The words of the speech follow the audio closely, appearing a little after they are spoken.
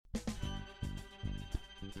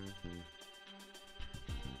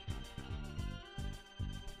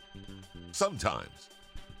Sometimes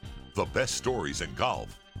the best stories in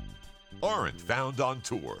golf aren't found on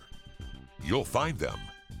tour. You'll find them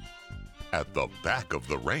at the back of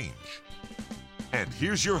the range. And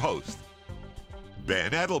here's your host,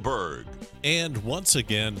 Ben Adelberg. And once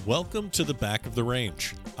again, welcome to the back of the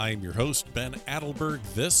range. I am your host, Ben Adelberg.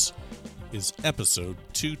 This is episode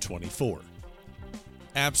 224.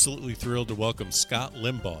 Absolutely thrilled to welcome Scott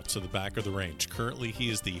Limbaugh to the back of the range. Currently, he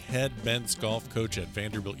is the head men's golf coach at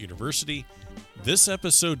Vanderbilt University. This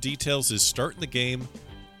episode details his start in the game,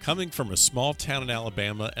 coming from a small town in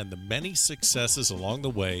Alabama, and the many successes along the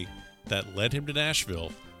way that led him to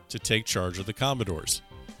Nashville to take charge of the Commodores.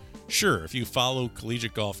 Sure, if you follow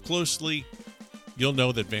collegiate golf closely, you'll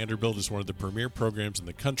know that Vanderbilt is one of the premier programs in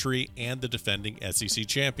the country and the defending SEC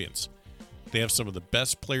champions. They have some of the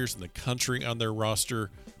best players in the country on their roster: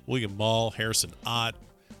 William Maul, Harrison Ott,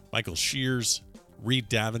 Michael Shears, Reed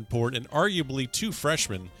Davenport, and arguably two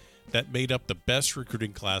freshmen that made up the best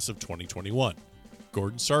recruiting class of 2021,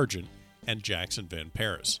 Gordon Sargent and Jackson Van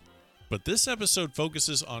Paris. But this episode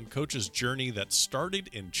focuses on Coach's journey that started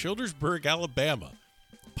in Childersburg, Alabama,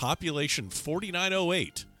 population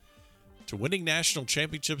 4908, to winning national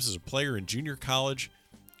championships as a player in junior college,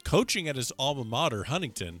 coaching at his alma mater,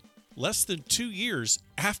 Huntington, less than 2 years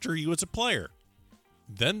after he was a player.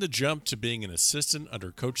 Then the jump to being an assistant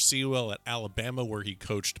under Coach Sewell at Alabama, where he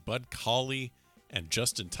coached Bud Cauley and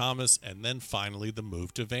Justin Thomas, and then finally the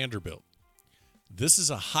move to Vanderbilt. This is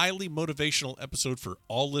a highly motivational episode for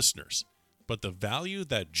all listeners, but the value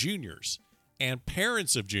that juniors and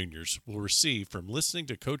parents of juniors will receive from listening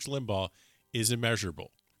to Coach Limbaugh is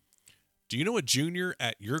immeasurable. Do you know a junior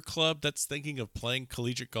at your club that's thinking of playing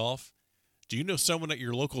collegiate golf? Do you know someone at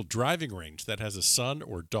your local driving range that has a son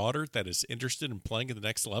or daughter that is interested in playing at the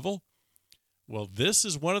next level? Well, this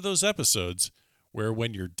is one of those episodes where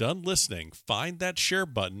when you're done listening, find that share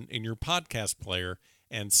button in your podcast player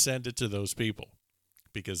and send it to those people,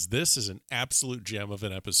 because this is an absolute gem of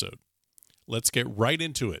an episode. Let's get right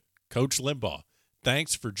into it. Coach Limbaugh,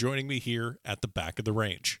 thanks for joining me here at the back of the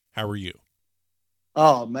range. How are you?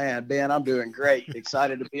 Oh, man, Ben, I'm doing great.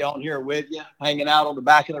 Excited to be on here with you, hanging out on the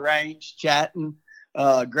back of the range, chatting.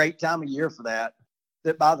 Great time of year for that.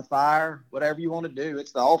 Sit by the fire, whatever you want to do.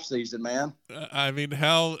 It's the off season, man. I mean,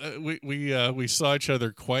 how we saw each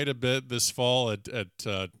other quite a bit this fall at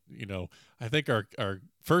I think our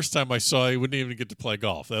first time I saw you, wouldn't even get to play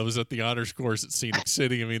golf. That was at the honors course at Scenic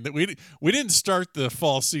City. I mean, we didn't start the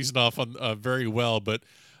fall season off on very well, but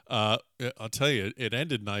I'll tell you, it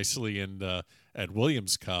ended nicely at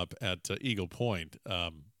Williams Cup at Eagle Point.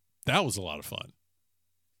 That was a lot of fun.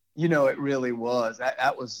 You know, it really was.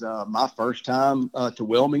 That was my first time to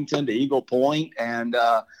Wilmington, to Eagle Point, and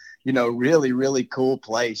really, really cool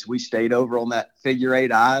place. We stayed over on that Figure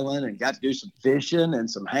 8 Island and got to do some fishing and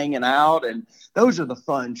some hanging out, and those are the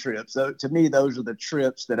fun trips. So to me, those are the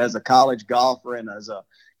trips that, as a college golfer and as a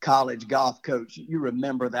college golf coach, you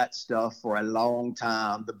remember that stuff for a long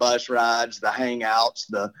time. The bus rides, the hangouts,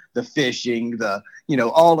 the fishing,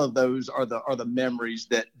 all of those are the memories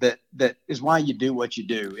that is why you do what you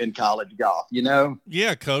do in college golf, you know?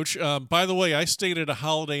 Yeah, Coach. By the way, I stayed at a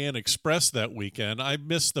Holiday Inn Express that weekend. I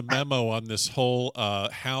missed the memo on this whole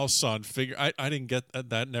house on Figure. I didn't get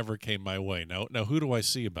that. Never came my way. Now, who do I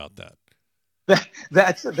see about that?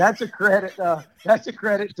 That's a credit. That's a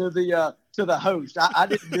credit to the host. I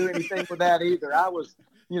didn't do anything with that either. I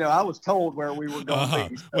was told where we were going to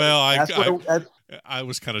be. So well, I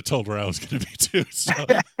was kind of told where I was going to be too. So.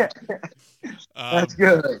 That's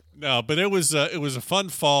good. No, but it was a fun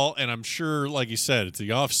fall, and I'm sure, like you said, it's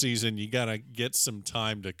the off season. You got to get some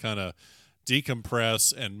time to kind of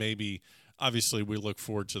decompress, and maybe, obviously, we look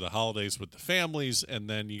forward to the holidays with the families, and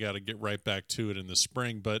then you got to get right back to it in the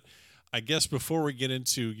spring. But I guess before we get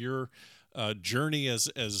into your journey as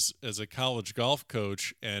a college golf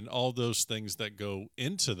coach and all those things that go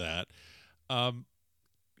into that,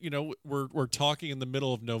 we're talking in the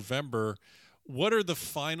middle of November. What are the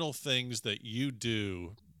final things that you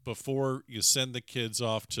do before you send the kids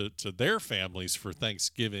off to their families for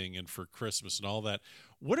Thanksgiving and for Christmas and all that?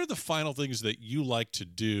 What are the final things that you like to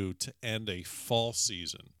do to end a fall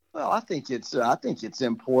season? Well, I think it's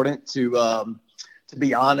important to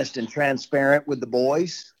be honest and transparent with the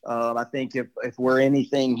boys. I think if we're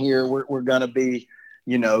anything here, we're going to be,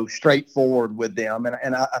 straightforward with them.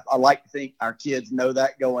 And I like to think our kids know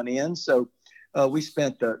that going in. So we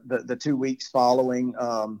spent the 2 weeks following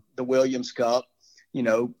the Williams Cup,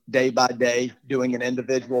 day by day, doing an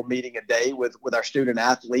individual meeting a day with our student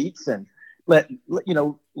athletes, and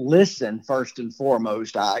listen first and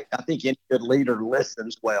foremost. I think any good leader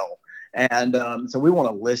listens well. And so we want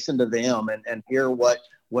to listen to them and hear what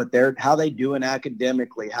how they doing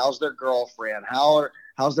academically, how's their girlfriend,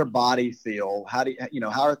 how's their body feel, how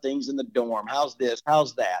are things in the dorm, how's this,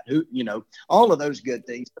 how's that, all of those good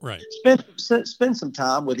things. Right. Spend some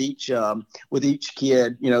time with each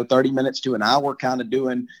kid, 30 minutes to an hour, kind of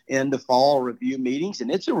doing end of fall review meetings.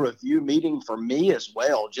 And it's a review meeting for me as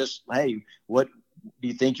well. Just, hey, what do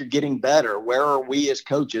you think you're getting better? Where are we as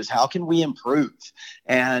coaches? How can we improve?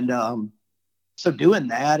 And so doing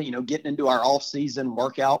that, getting into our off-season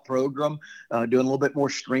workout program, doing a little bit more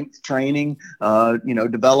strength training,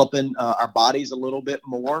 developing our bodies a little bit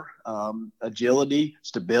more, agility,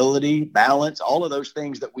 stability, balance, all of those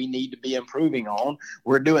things that we need to be improving on.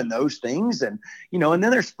 We're doing those things. And, and then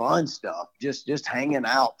there's fun stuff, just hanging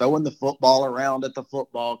out, throwing the football around at the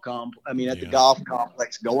the golf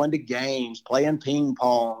complex, going to games, playing ping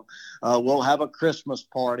pong. We'll have a Christmas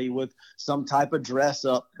party with some type of dress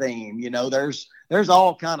up theme. There's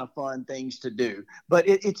all kind of fun things to do, but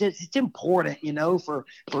it's important,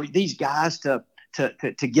 for these guys to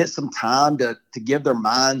get some time to give their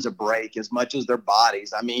minds a break as much as their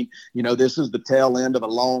bodies. I mean, this is the tail end of a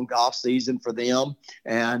long golf season for them.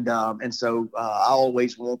 And so I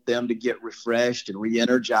always want them to get refreshed and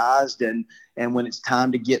re-energized. And when it's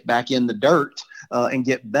time to get back in the dirt and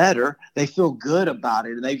get better, they feel good about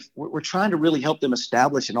it. And we're trying to really help them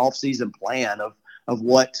establish an off-season plan of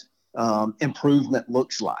what improvement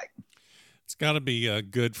looks like. It's got to be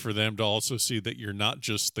good for them to also see that you're not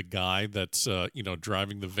just the guy that's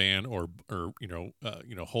driving the van or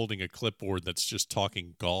holding a clipboard that's just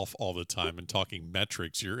talking golf all the time and talking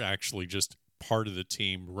metrics. You're actually just part of the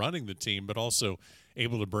team, running the team, but also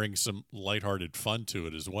able to bring some lighthearted fun to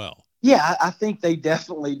it as well. Yeah, I think they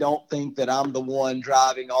definitely don't think that I'm the one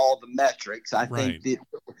driving all the metrics. I think that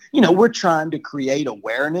we're trying to create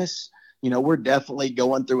awareness. We're definitely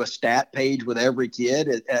going through a stat page with every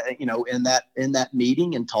kid, in that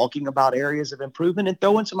meeting, and talking about areas of improvement and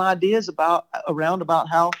throwing some ideas around about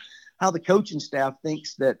how the coaching staff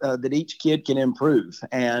thinks that each kid can improve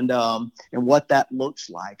and what that looks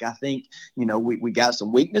like. I think, we got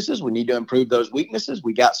some weaknesses. We need to improve those weaknesses.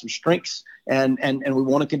 We got some strengths and we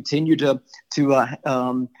want to continue to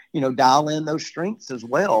dial in those strengths as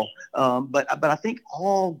well. But I think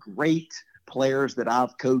all great players that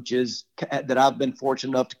I've been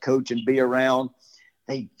fortunate enough to coach and be around,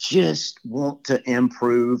 they just want to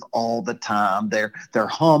improve all the time. They're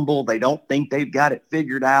humble. They don't think they've got it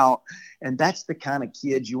figured out. And that's the kind of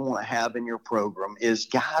kids you want to have in your program, is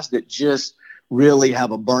guys that just really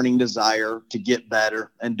have a burning desire to get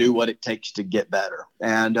better and do what it takes to get better.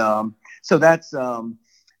 And so that's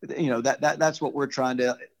that's what we're trying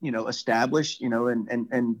to establish,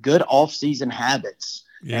 and good off-season habits.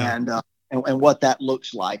 Yeah. And what that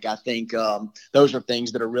looks like. I think those are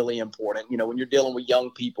things that are really important. When you're dealing with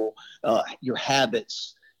young people, your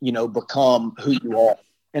habits, become who you are.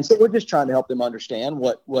 And so we're just trying to help them understand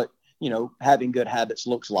what having good habits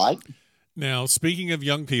looks like. Now, speaking of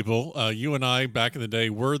young people, you and I back in the day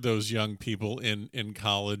were those young people in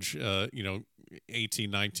college, 18,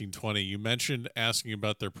 19, 20. You mentioned asking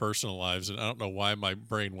about their personal lives, and I don't know why my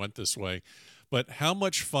brain went this way. But how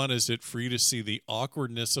much fun is it for you to see the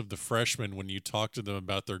awkwardness of the freshmen when you talk to them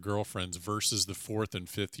about their girlfriends versus the 4th and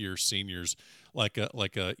 5th year seniors, like a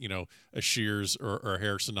Shears or a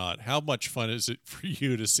Harrison-Ott? How much fun is it for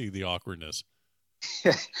you to see the awkwardness?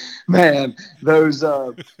 Man, those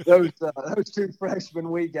two freshmen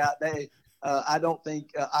we got, I don't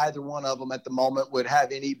think either one of them at the moment would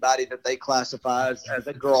have anybody that they classify as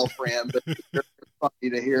a girlfriend. But it's funny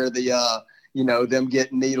to hear them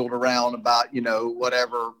getting needled around about,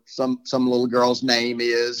 whatever some little girl's name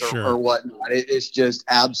is or whatnot. It's just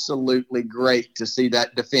absolutely great to see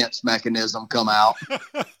that defense mechanism come out.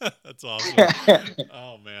 That's awesome.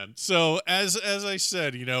 Oh man. So as I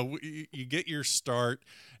said, you get your start.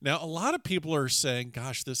 Now, a lot of people are saying,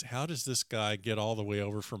 gosh, how does this guy get all the way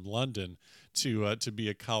over from London to be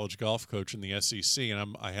a college golf coach in the SEC?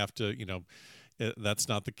 And I have to, that's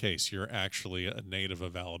not the case. You're actually a native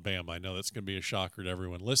of Alabama. I know that's going to be a shocker to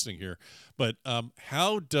everyone listening here. But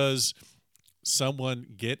how does someone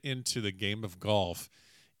get into the game of golf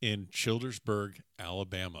in Childersburg,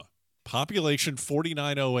 Alabama? Population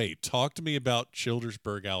 4,908. Talk to me about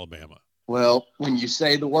Childersburg, Alabama. Well, when you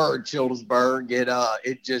say the word Childersburg,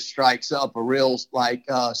 it just strikes up a real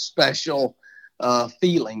special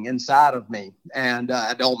feeling inside of me. And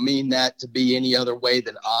I don't mean that to be any other way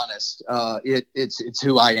than honest. It's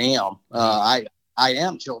who I am. I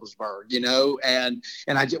am Childersburg, and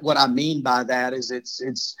what I mean by that is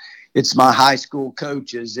it's my high school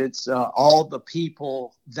coaches. It's all the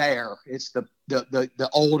people there. It's the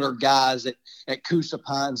older guys at Coosa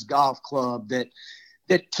Pines Golf Club that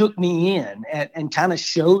that took me in and kind of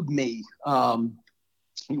showed me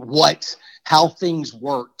how things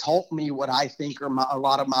work, taught me what I think are a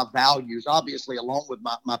lot of my values, obviously, along with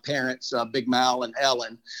my parents, Big Mal and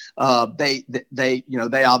Ellen.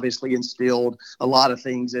 They obviously instilled a lot of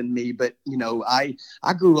things in me, but,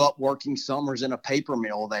 I grew up working summers in a paper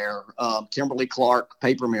mill there, Kimberly Clark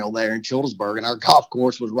paper mill there in Childersburg, and our golf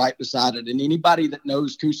course was right beside it. And anybody that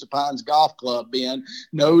knows Coosa Pines Golf Club, Ben,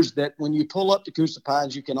 knows that when you pull up to Coosa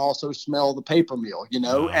Pines, you can also smell the paper mill,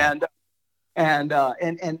 and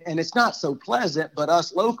it's not so pleasant, but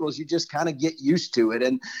us locals, you just kind of get used to it.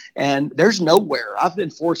 And there's nowhere. I've been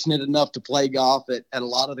fortunate enough to play golf at a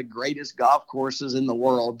lot of the greatest golf courses in the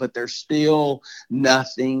world, but there's still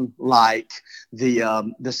nothing like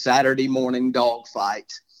the Saturday morning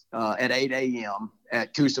dogfight at 8 a.m.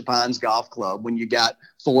 at Coosa Pines Golf Club, when you got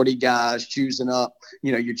 40 guys choosing up,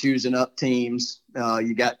 you're choosing up teams.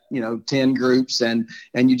 You got, 10 groups and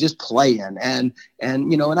you're just playing. And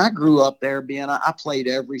I grew up there I played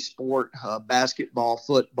every sport, basketball,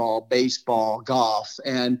 football, baseball, golf.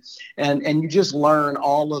 And you just learn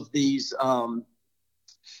all of these,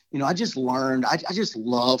 I just learned, I just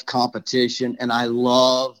love competition, and I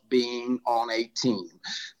love being on a team.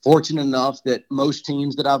 Fortunate enough that most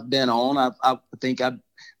teams that I've been on, I think I've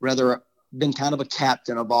rather been kind of a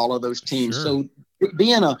captain of all of those teams. Sure. So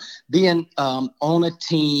being on a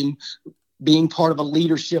team, being part of a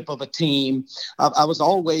leadership of a team, I was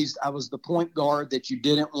the point guard that you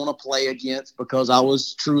didn't want to play against, because I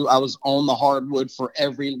was on the hardwood for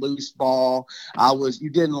every loose ball. You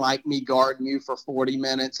didn't like me guarding you for 40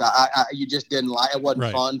 minutes. You just didn't like, it wasn't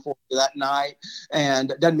Right. fun for you that night.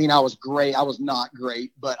 And it doesn't mean I was great. I was not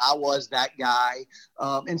great, but I was that guy.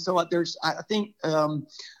 And so there's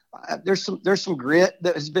some grit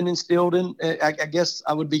that has been instilled in. I guess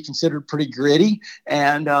I would be considered pretty gritty,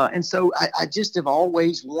 and so I just have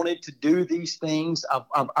always wanted to do these things.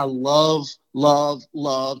 I love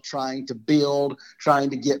trying to build, trying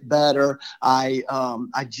to get better.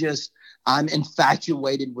 I'm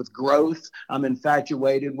infatuated with growth. I'm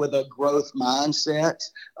infatuated with a growth mindset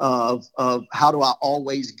of how do I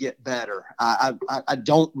always get better. I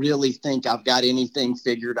don't really think I've got anything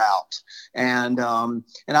figured out. And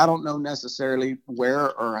I don't know necessarily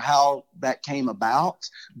where or how that came about,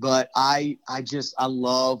 but I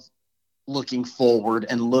love looking forward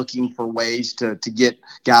and looking for ways to get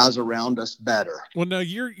guys around us better. Well, now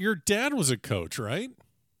your dad was a coach, right?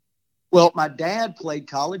 Well, my dad played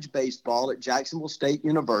college baseball at Jacksonville State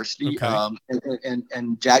University, Okay.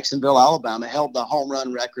 and Jacksonville, Alabama, held the home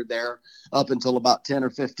run record there up until about 10 or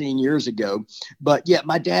 15 years ago. But yeah,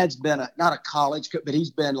 my dad's been not a college coach, but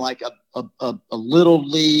he's been like a little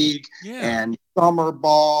league and summer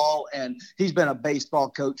ball, and he's been a baseball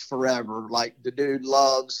coach forever. Like, the dude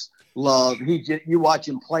loves. You watch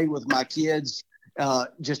him play with my kids.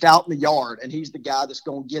 Just out in the yard, and he's the guy that's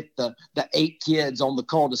going to get the 8 kids on the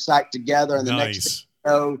cul-de-sac together, and the next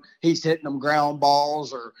thing he's hitting them ground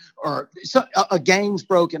balls, or so a game's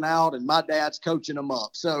broken out, and my dad's coaching them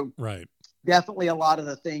up. So right. Definitely a lot of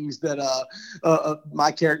the things that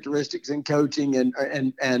my characteristics in coaching and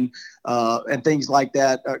things like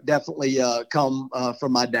that definitely come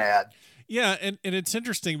from my dad. Yeah, and it's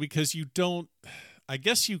interesting because you don't. I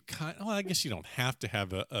guess you don't have to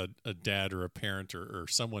have a dad or a parent or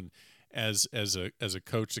someone as a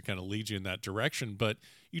coach to kind of lead you in that direction, but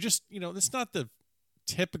you just, it's not the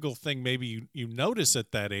typical thing maybe you notice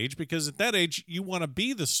at that age, because at that age you want to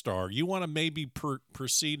be the star. You want to maybe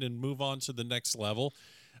proceed and move on to the next level.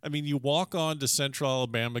 I mean, you walk on to Central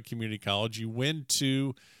Alabama Community College,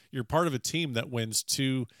 you're part of a team that wins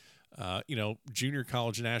 2 junior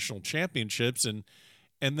college national championships,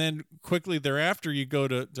 and then quickly thereafter, you go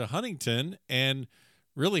to Huntington and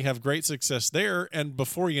really have great success there. And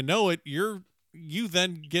before you know it, you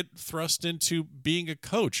then get thrust into being a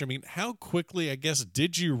coach. I mean, how quickly, I guess,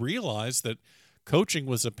 did you realize that coaching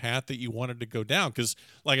was a path that you wanted to go down? Because,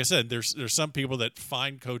 like I said, there's some people that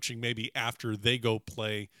find coaching maybe after they go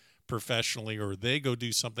play professionally or they go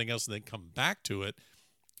do something else and then come back to it.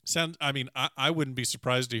 I wouldn't be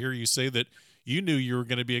surprised to hear you say that you knew you were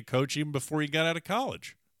going to be a coach even before you got out of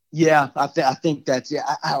college. Yeah, I think that's it.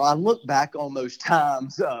 I look back on those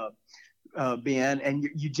times, Ben, and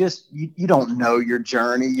you don't know your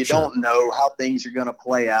journey. You Sure. don't know how things are going to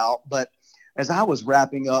play out. But as I was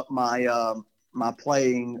wrapping up my my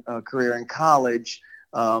playing career in college,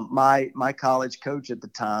 my college coach at the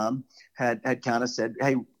time had kind of said,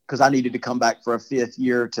 "Hey," because I needed to come back for a 5th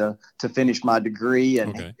year to finish my degree,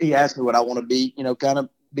 and he asked me what I want to be, kind of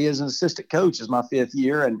be as an assistant coach as my 5th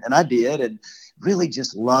year, and I did. And really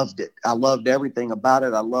just loved it. I loved everything about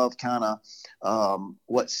it. I love kind of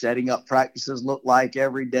what setting up practices look like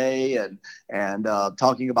every day, and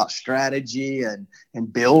talking about strategy and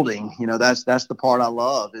building. That's the part I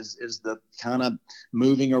love is the kind of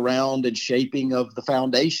moving around and shaping of the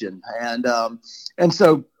foundation. And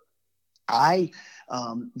so I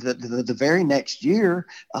the very next year,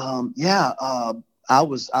 I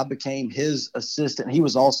became his assistant. He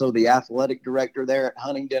was also the athletic director there at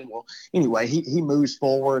Huntington. Well, anyway, he moves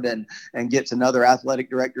forward and gets another athletic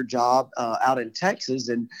director job out in Texas,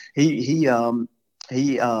 and he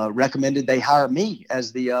recommended they hire me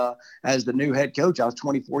as the new head coach. I was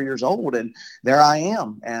 24 years old, and there I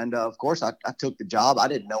am. And of course, I took the job. I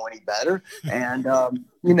didn't know any better, and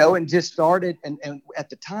and just started. And at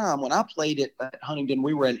the time when I played at Huntington,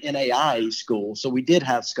 we were an NAIA school, so we did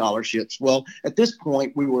have scholarships. Well, at this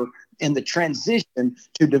point, we were in the transition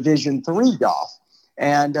to Division III golf,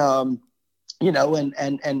 and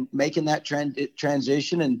and making that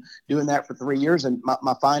transition and doing that for 3 years. And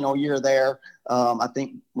my final year there, I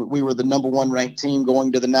think we were the number one ranked team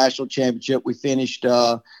going to the national championship. We finished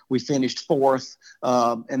fourth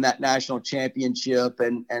in that national championship,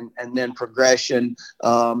 and then progression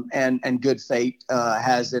and good fate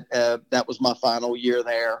has it. That was my final year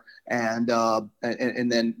there, and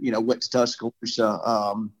then went to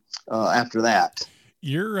Tuscaloosa after that.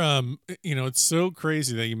 You're, it's so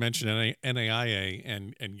crazy that you mentioned NAIA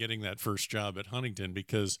and getting that first job at Huntington,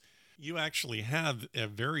 because you actually have a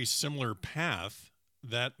very similar path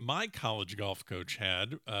that my college golf coach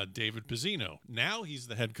had, David Pizzino. Now he's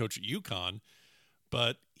the head coach at UConn,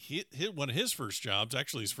 but one of his first jobs,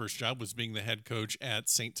 actually his first job, was being the head coach at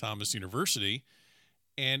St. Thomas University.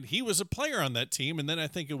 And he was a player on that team. And then I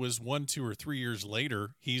think it was 1, 2, or 3 years later,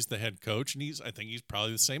 he's the head coach. And I think he's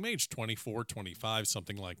probably the same age, 24, 25,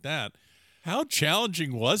 something like that. How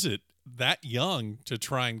challenging was it that young to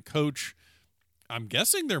try and coach? I'm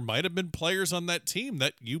guessing there might have been players on that team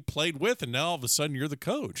that you played with, and now all of a sudden you're the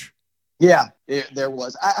coach. Yeah, there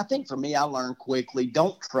was. I think for me, I learned quickly,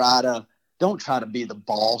 don't try to be the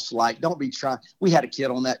boss. We had a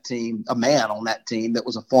kid on that team, a man on that team that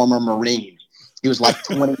was a former Marine. He was like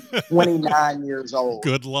 29 years old.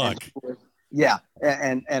 Good luck.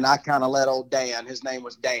 And I kind of let old Dan, his name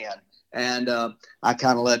was Dan, and I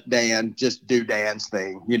kind of let Dan just do Dan's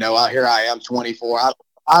thing. Here I am, 24.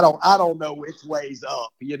 I don't know which way's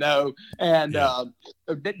up, and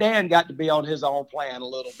Dan got to be on his own plan a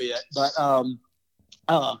little bit, but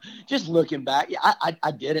just looking back,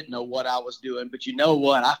 I didn't know what I was doing, but you know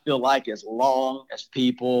what? I feel like as long as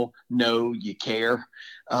people know you care,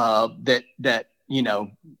 that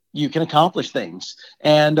you can accomplish things,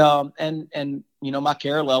 and my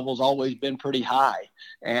care level's always been pretty high,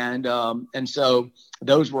 and so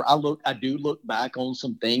those were I do look back on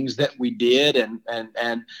some things that we did, and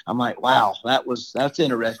I'm like, wow, that's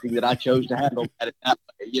interesting that I chose to handle that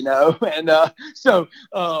way, and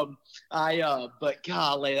but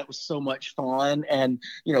golly, that was so much fun, and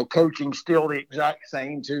coaching still the exact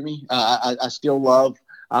same to me. I still love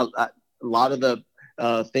a lot of the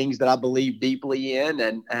things that I believe deeply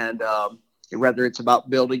in, and whether it's about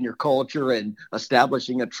building your culture and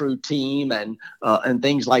establishing a true team and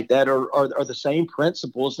things like that are the same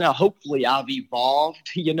principles. Now, hopefully I've evolved,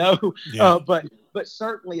 but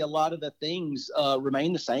certainly a lot of the things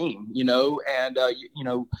remain the same, and I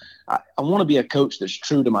want to be a coach that's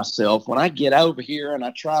true to myself. When I get over here and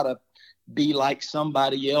I try to be like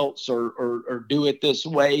somebody else or do it this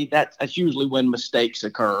way, that's usually when mistakes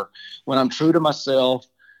occur. When I'm true to myself,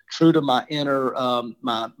 true to my inner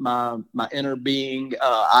my inner being,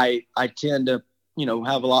 I tend to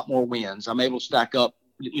have a lot more wins. I'm able to stack up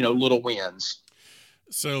little wins.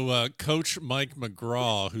 So Coach Mike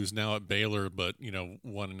McGraw, who's now at Baylor, but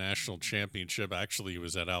won a national championship. Actually, he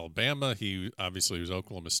was at Alabama. He obviously was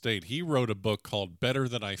Oklahoma State. He wrote a book called Better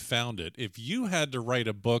Than I Found It. If you had to write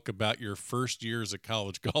a book about your first year as a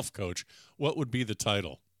college golf coach, what would be the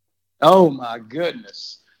title? Oh my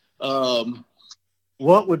goodness.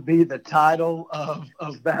 What would be the title of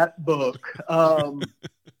that book?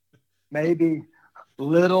 Maybe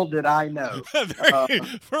Little Did I Know.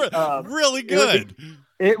 Really good.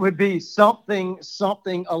 It would be something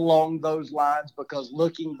along those lines, because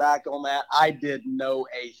looking back on that, I didn't know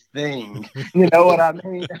a thing. You know what I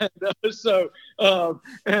mean? So,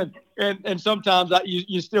 and sometimes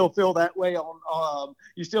you still feel that way on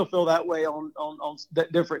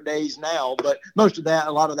different days now. But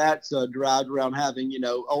a lot of that's derived around having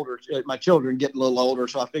older. My children getting a little older,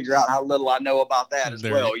 so I figure out how little I know about that as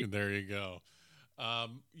well. There you go.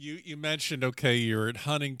 You mentioned, okay, you're at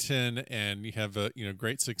Huntington and you have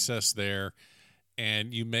great success there,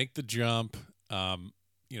 and you make the jump.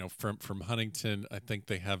 From Huntington, I think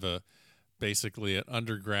they have basically an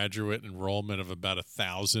undergraduate enrollment of about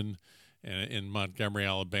 1,000 in Montgomery,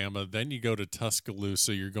 Alabama. Then you go to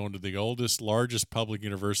Tuscaloosa. You're going to the largest public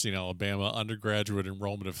university in Alabama, undergraduate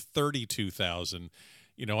enrollment of 32,000.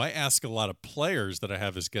 I ask a lot of players that I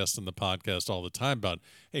have as guests on the podcast all the time about,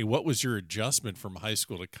 hey, what was your adjustment from high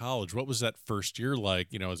school to college? What was that first year like,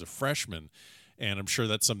 as a freshman? And I'm sure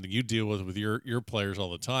that's something you deal with your players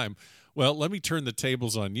all the time. Well, let me turn the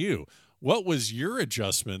tables on you. What was your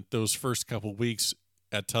adjustment those first couple weeks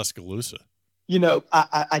at Tuscaloosa?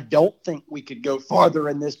 I don't think we could go farther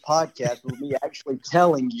in this podcast with me actually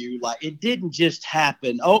telling you, like, it didn't just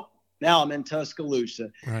happen. Oh, now I'm in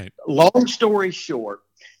Tuscaloosa. Right. Long story short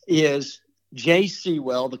is Jay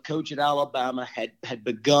Sewell, the coach at Alabama, had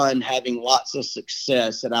begun having lots of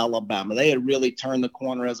success at Alabama. They had really turned the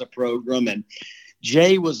corner as a program, and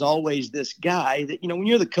Jay was always this guy that, when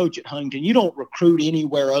you're the coach at Huntington, you don't recruit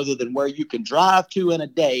anywhere other than where you can drive to in a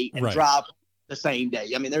day and right. drive the same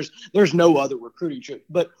day. I mean, there's no other recruiting trip.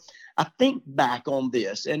 But I think back on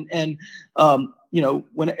this and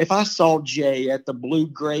if I saw Jay at the Blue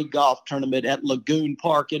Gray Golf Tournament at Lagoon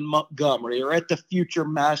Park in Montgomery, or at the Future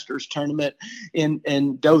Masters Tournament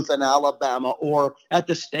in Dothan, Alabama, or at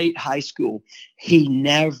the State High School, he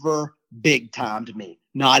never big-timed me.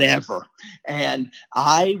 Not ever. And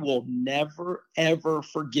I will never, ever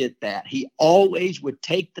forget that. He always would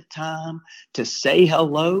take the time to say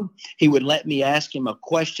hello. He would let me ask him a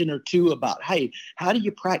question or two about, hey, how do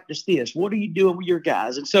you practice this? What are you doing with your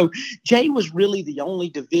guys? And so Jay was really the only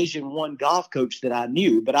Division I golf coach that I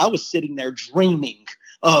knew, but I was sitting there dreaming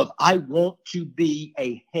of, I want to be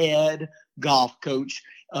a head golf coach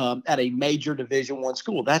at a major Division I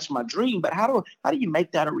school. That's my dream. But how do you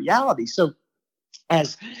make that a reality? So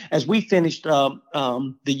as we finished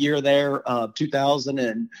the year there,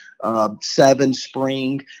 2007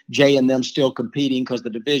 spring, Jay and them still competing because the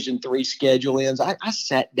Division III schedule ends, I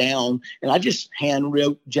sat down and I just hand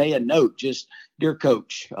wrote Jay a note, just, dear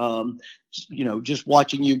coach, just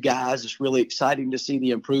watching you guys, it's really exciting to see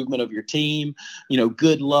the improvement of your team.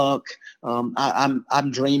 Good luck.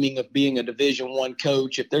 I'm dreaming of being a Division I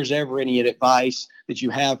coach. If there's ever any advice that you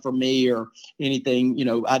have for me or anything,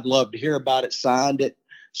 I'd love to hear about it. Signed it,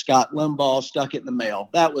 Scott Limbaugh, stuck it in the mail.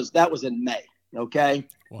 That was in May. Okay.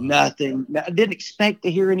 Wow. Nothing. I didn't expect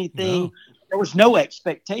to hear anything. No. There was no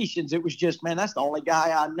expectations. It was just, man, that's the only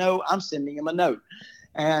guy I know. I'm sending him a note.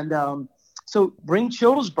 And, so bring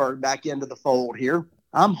Childersburg back into the fold here.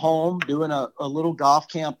 I'm home doing a little golf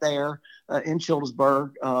camp there in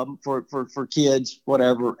Childersburg for kids,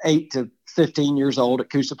 whatever, 8 to 15 years old at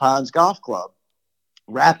Coosa Pines Golf Club.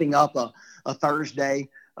 Wrapping up a Thursday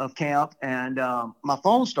of camp, and my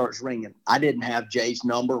phone starts ringing. I didn't have Jay's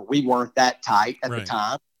number. We weren't that tight at the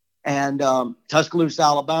time. And Tuscaloosa,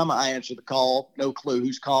 Alabama, I answer the call. No clue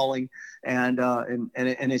who's calling, and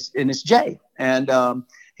it's Jay. And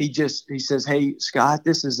he says, "Hey, Scott,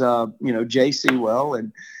 this is Jay Sewell,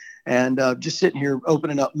 and just sitting here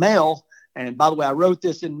opening up mail. And by the way, I wrote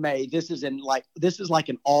this in May. This is like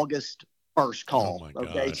an August 1st call. Oh my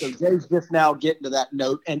okay, gosh. so Jay's just now getting to that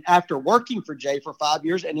note. And after working for Jay for 5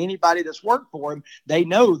 years, and anybody that's worked for him, they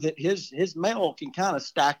know that his mail can kind of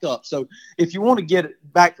stack up. So if you want to get it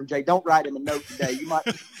back from Jay, don't write him a note today.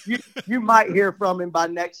 You might hear from him by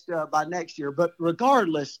next year. But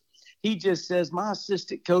regardless, he just says, my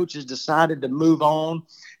assistant coach has decided to move on.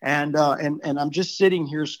 And I'm just sitting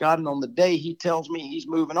here, Scott, and on the day he tells me he's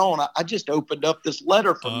moving on, I just opened up this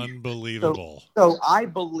letter from you. Unbelievable. So I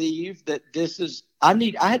believe that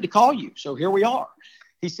I had to call you. So here we are.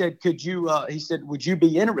 He said, would you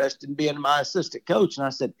be interested in being my assistant coach? And I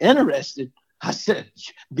said, interested? I said,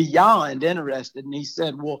 beyond interested. And he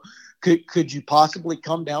said, well, could you possibly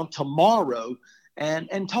come down tomorrow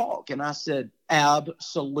and talk? And I said,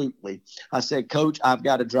 absolutely. I said, Coach, I've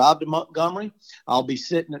got to drive to Montgomery. I'll be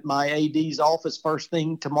sitting at my AD's office first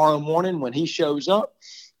thing tomorrow morning. When he shows up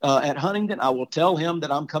at Huntington, I will tell him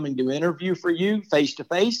that I'm coming to interview for you face to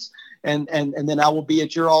face. And then I will be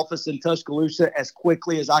at your office in Tuscaloosa as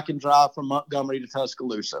quickly as I can drive from Montgomery to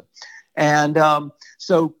Tuscaloosa. And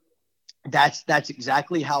so that's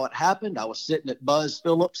exactly how it happened. I was sitting at Buzz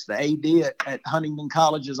Phillips, the AD at Huntington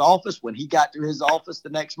College's office. When he got to his office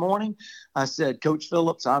the next morning, I said, Coach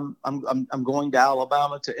Phillips, I'm going to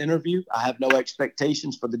Alabama to interview. I have no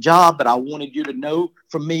expectations for the job, but I wanted you to know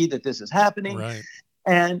from me that this is happening. Right.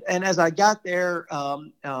 And as I got there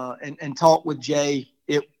and talked with Jay,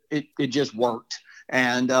 it just worked.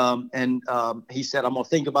 And he said, I'm going to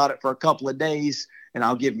think about it for a couple of days and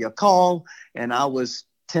I'll give you a call. And I was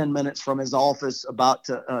 10 minutes from his office, about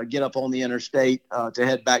to get up on the interstate to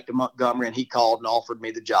head back to Montgomery, and he called and offered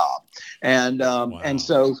me the job. And Wow. and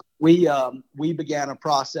so we began a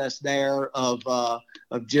process there of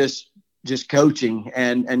just coaching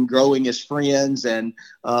and growing as friends, and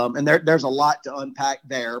there's a lot to unpack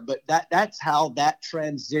there, but that's how that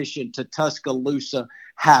transition to Tuscaloosa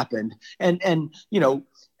happened. And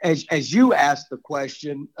as you asked the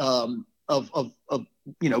question of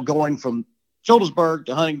going from Childersburg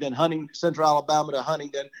to Huntington, Central Alabama to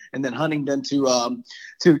Huntington, and then Huntington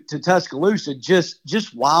to Tuscaloosa,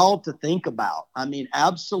 just wild to think about. I mean,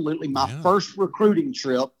 absolutely. My first recruiting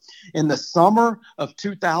trip in the summer of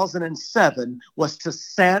 2007 was to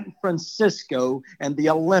San Francisco and the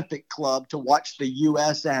Olympic Club to watch the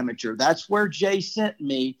U.S. Amateur. That's where Jay sent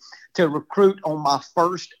me to recruit on my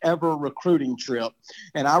first ever recruiting trip.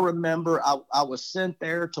 And I remember I was sent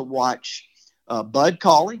there to watch Bud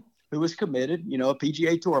Cauley, who was committed, a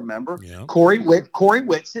PGA Tour member. Yeah. Corey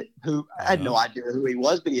Whitsitt, who I had no idea who he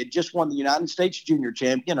was, but he had just won the United States Junior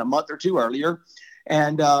Champion a month or two earlier.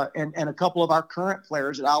 And a couple of our current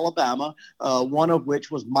players at Alabama, one of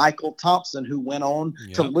which was Michael Thompson, who went on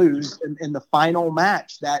to lose in the final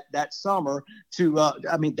match that summer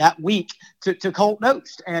that week to Colt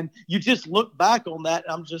Knost. And you just look back on that.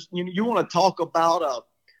 I'm just, you want to talk about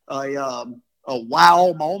a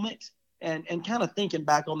wow moment. And kind of thinking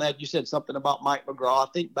back on that, you said something about Mike McGraw.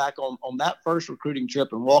 I think back on that first recruiting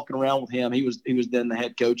trip and walking around with him. He was then the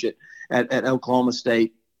head coach at Oklahoma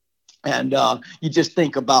State. And you just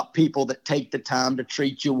think about people that take the time to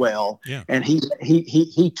treat you well. Yeah. And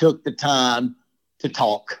he took the time to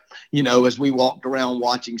talk, as we walked around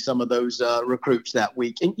watching some of those recruits that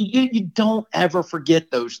week. And you don't ever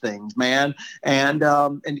forget those things, man. And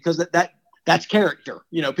because that's character.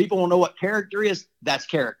 People don't know what character is. That's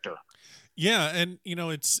character. Yeah, and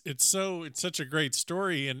it's such a great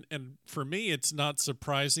story, and for me it's not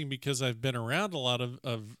surprising because I've been around a lot of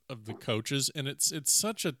the coaches, and it's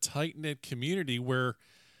such a tight-knit community where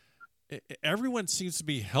everyone seems to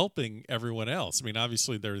be helping everyone else. I mean,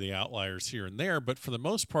 obviously there are the outliers here and there, but for the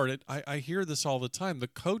most part, I hear this all the time. The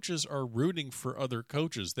coaches are rooting for other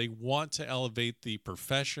coaches. They want to elevate the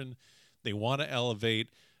profession. They want to elevate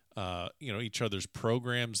each other's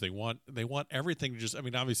programs. They want everything to just,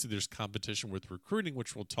 obviously there's competition with recruiting,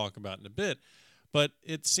 which we'll talk about in a bit, but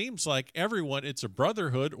it seems like everyone, it's a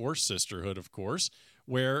brotherhood or sisterhood, of course,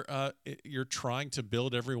 where you're trying to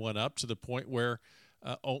build everyone up to the point where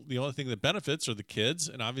the only thing that benefits are the kids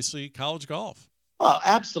and obviously college golf. Oh,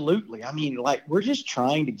 absolutely. We're just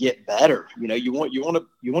trying to get better. You want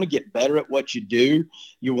to get better at what you do.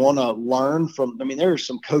 You want to learn from. There are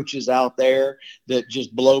some coaches out there that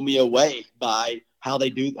just blow me away by how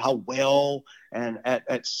well and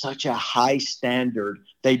at such a high standard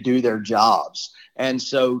they do their jobs. And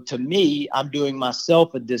so, to me, I'm doing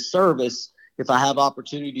myself a disservice if I have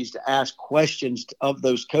opportunities to ask questions of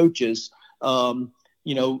those coaches.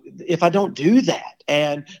 If I don't do that.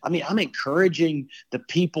 And I'm encouraging the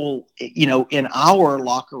people, in our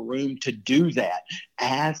locker room to do that.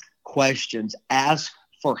 Ask questions, ask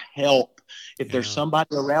for help. If there's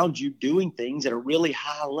somebody around you doing things at a really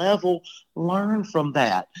high level, learn from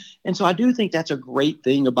that. And so I do think that's a great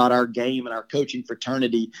thing about our game and our coaching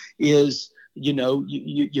fraternity is,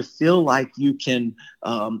 you feel like you can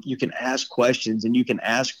ask questions and you can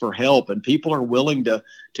ask for help, and people are willing to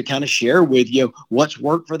kind of share with you what's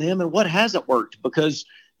worked for them and what hasn't worked, because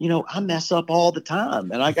I mess up all the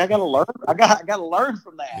time, and I got to learn. I got to learn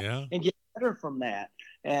from that and get better from that,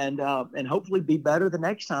 and hopefully be better the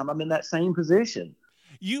next time I'm in that same position.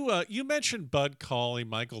 You mentioned Bud Cauley,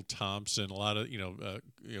 Michael Thompson, a lot of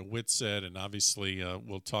Whitsitt, and obviously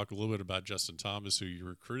we'll talk a little bit about Justin Thomas, who you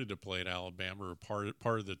recruited to play at Alabama, or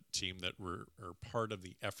part of the team that were or part of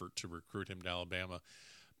the effort to recruit him to Alabama.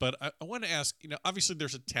 But I want to ask, obviously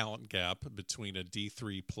there's a talent gap between a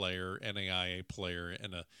D3 player, NAIA player,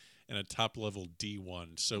 and a top level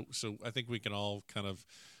D1. So I think we can all kind of,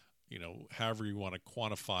 however you want to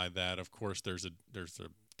quantify that. Of course, there's a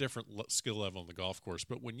different skill level on the golf course,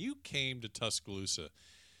 but when you came to Tuscaloosa,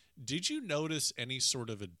 did you notice any sort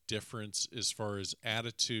of a difference as far as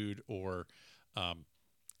attitude or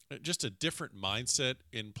just a different mindset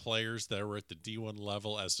in players that were at the D1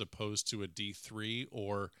 level as opposed to a D3,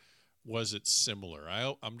 or was it similar?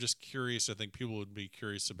 I'm just curious. I think people would be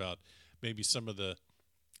curious about maybe some of the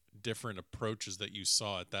different approaches that you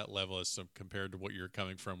saw at that level as compared to what you're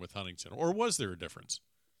coming from with Huntington, or was there a difference?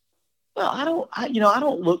 Well, I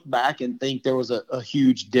don't look back and think there was a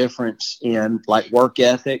huge difference in work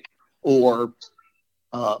ethic or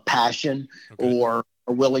passion or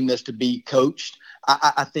a willingness to be coached.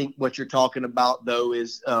 I think what you're talking about though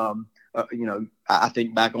is, I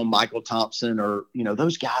think back on Michael Thompson or,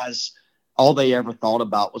 those guys, all they ever thought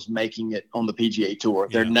about was making it on the PGA Tour.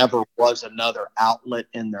 Yeah. There never was another outlet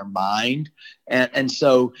in their mind. And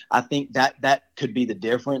so I think that could be the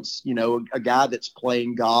difference. A guy that's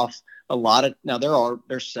playing golf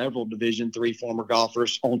there's several Division III former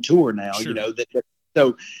golfers on tour now, sure.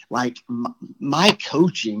 So like my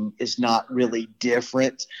coaching is not really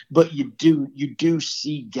different, but you do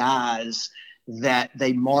see guys that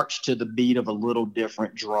they march to the beat of a little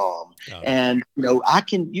different drum. Oh. And,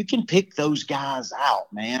 you can pick those guys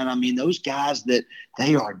out, man. I mean, those guys that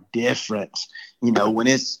they are different, when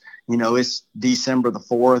it's December the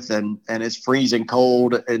 4th and it's freezing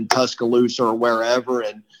cold in Tuscaloosa or wherever.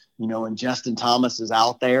 And, and Justin Thomas is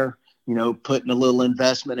out there, putting a little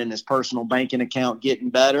investment in his personal banking account,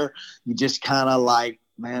 getting better. You just kind of like,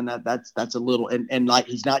 man, that's a little, and like,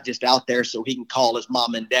 he's not just out there so he can call his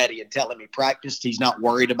mom and daddy and tell him he practiced. He's not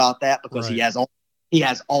worried about that because right. he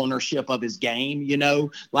has ownership of his game,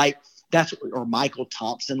 like that's, or Michael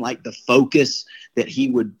Thompson, like the focus that he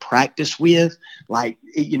would practice with, like,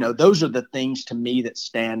 those are the things to me that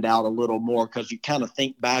stand out a little more because you kind of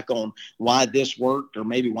think back on why this worked or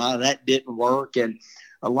maybe why that didn't work. And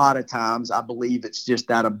a lot of times I believe it's just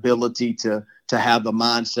that ability to have the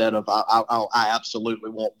mindset of I absolutely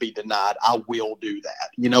won't be denied. I will do that.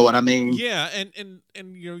 You know what I mean? Yeah. And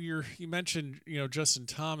you mentioned, Justin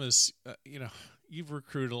Thomas, you've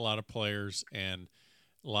recruited a lot of players and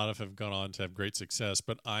a lot of have gone on to have great success,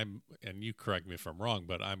 but and you correct me if I'm wrong,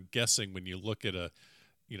 but I'm guessing when you look at and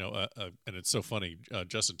it's so funny,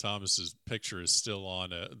 Justin Thomas's picture is still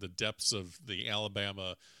on the depths of the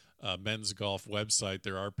Alabama men's golf website.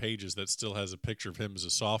 There are pages that still has a picture of him as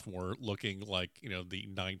a sophomore looking like, the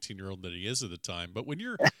 19-year-old that he is at the time. But when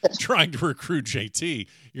you're trying to recruit JT,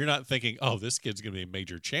 you're not thinking, oh, this kid's going to be a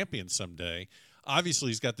major champion someday. Obviously,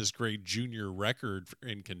 he's got this great junior record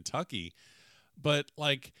in Kentucky. But,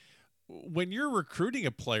 like, when you're recruiting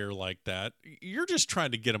a player like that, you're just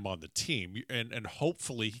trying to get him on the team. And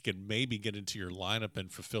hopefully he can maybe get into your lineup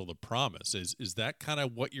and fulfill the promise. Is that kind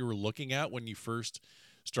of what you were looking at when you first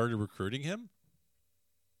started recruiting him?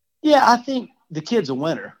 Yeah, I think the kid's a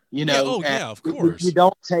winner, Yeah, oh yeah, of course. You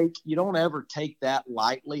don't ever take that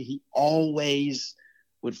lightly. He always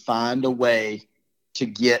would find a way to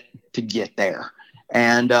get there.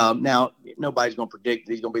 And now nobody's going to predict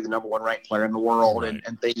that he's going to be the number one ranked player in the world, right.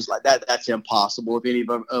 and things like that. That's impossible. If any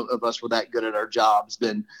of us were that good at our jobs,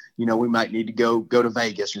 then, we might need to go to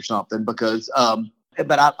Vegas or something because,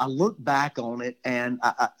 but I look back on it and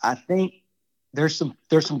I think there's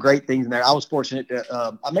some great things in there. I was fortunate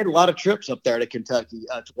to I made a lot of trips up there to Kentucky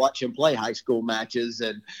to watch him play high school matches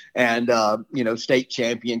and state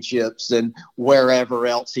championships and wherever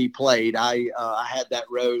else he played. I had that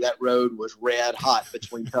road. That road was red hot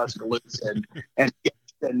between Tuscaloosa and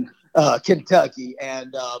Kentucky.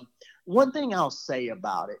 And one thing I'll say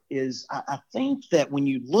about it is I think that when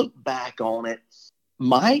you look back on it,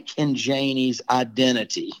 Mike and Janie's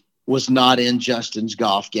identity was not in Justin's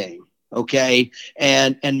golf game. Okay.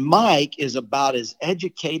 And Mike is about as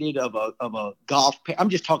educated of a golf. I'm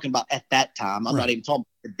just talking about at that time. I'm right. Not even talking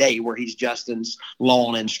about the day where he's Justin's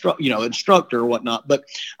lawn instructor or whatnot. But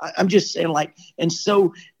I'm just saying and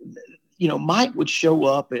so, Mike would show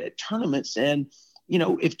up at tournaments and,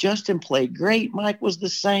 if Justin played great, Mike was the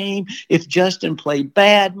same. If Justin played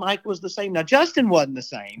bad, Mike was the same. Now, Justin wasn't the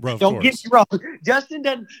same. Well, don't get me wrong. Justin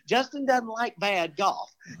doesn't like bad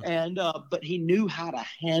golf. And but he knew how to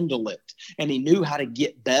handle it and he knew how to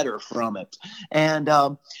get better from it. And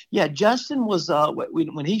Justin was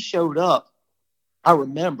when he showed up, I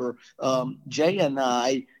remember Jay and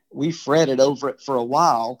I, we fretted over it for a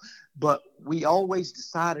while, but we always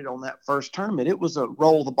decided on that first tournament, it was a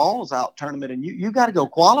roll the balls out tournament, and you got to go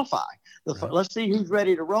qualify. Right. Let's see who's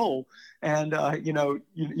ready to roll. And,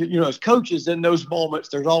 as coaches in those moments,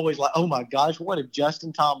 there's always like, oh my gosh, what if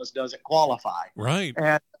Justin Thomas doesn't qualify? Right.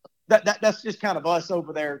 And that's just kind of us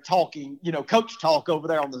over there talking, coach talk over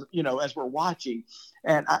there on the, as we're watching.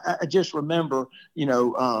 And I just remember,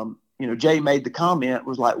 Jay made the comment,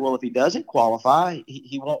 was like, well, if he doesn't qualify,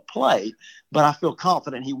 he won't play, but I feel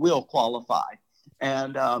confident he will qualify.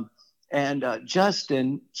 And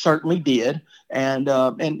Justin certainly did. And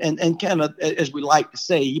kind of, as we like to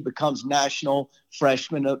say, he becomes national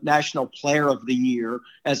player of the year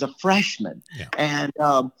as a freshman. Yeah.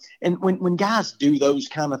 And when guys do those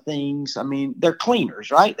kind of things, I mean, they're cleaners,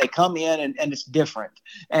 right? They come in and it's different.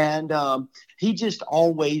 And he just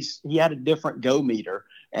he had a different go meter.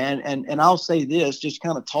 And I'll say this, just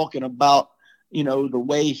kind of talking about, the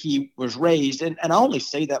way he was raised. And I only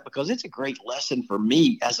say that because it's a great lesson for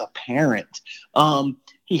me as a parent.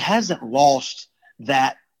 He hasn't lost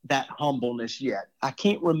that humbleness yet. I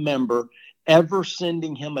can't remember ever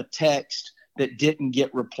sending him a text that didn't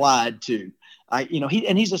get replied to.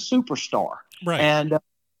 He's a superstar. Right.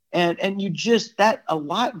 And you just, that a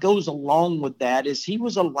lot goes along with that, is he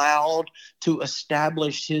was allowed to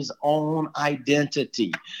establish his own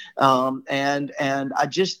identity. And I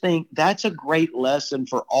just think that's a great lesson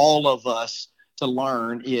for all of us to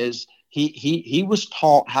learn, is he was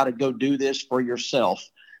taught how to go do this for yourself.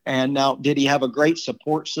 And now, did he have a great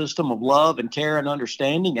support system of love and care and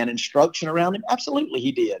understanding and instruction around him? Absolutely,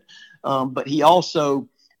 he did. But he also,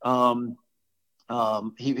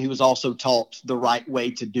 he was also taught the right way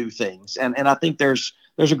to do things. And I think there's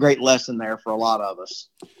a great lesson there for a lot of us.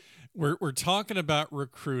 We're talking about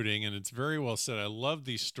recruiting, and it's very well said. I love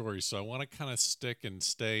these stories, so I want to kind of stick and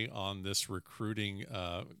stay on this recruiting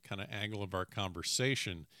kind of angle of our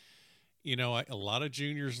conversation. A lot of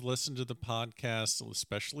juniors listen to the podcast,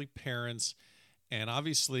 especially parents, and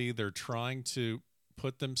obviously they're trying to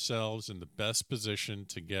put themselves in the best position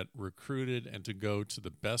to get recruited and to go to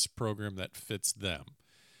the best program that fits them.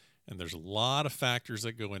 And there's a lot of factors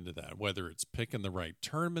that go into that, whether it's picking the right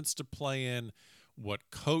tournaments to play in,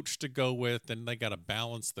 what coach to go with, then they got to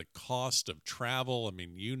balance the cost of travel. I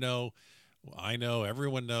mean, I know,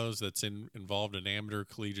 everyone knows that's involved in amateur,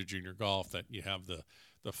 collegiate, junior golf, that you have the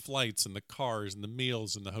flights and the cars and the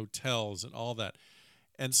meals and the hotels and all that.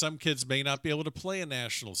 And some kids may not be able to play a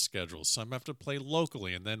national schedule. Some have to play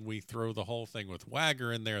locally. And then we throw the whole thing with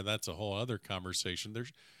Wagger in there. That's a whole other conversation.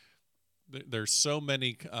 There's so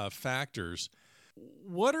many factors.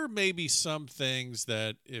 What are maybe some things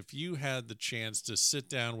that, if you had the chance to sit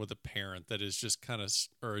down with a parent that is just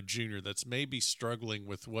or a junior that's maybe struggling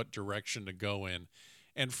with what direction to go in,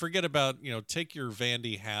 and forget about, take your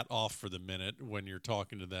Vandy hat off for the minute when you're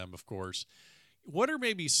talking to them, of course. What are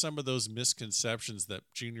maybe some of those misconceptions that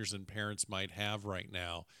juniors and parents might have right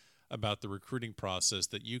now about the recruiting process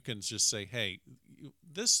that you can just say, hey,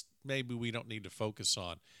 this maybe we don't need to focus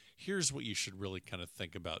on. Here's what you should really kind of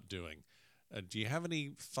think about doing. Do you have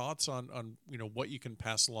any thoughts on what you can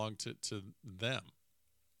pass along to them?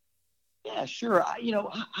 Yeah, sure.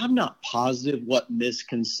 I'm not positive what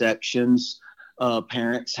misconceptions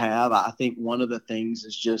parents have. I think one of the things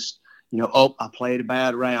is just, I played a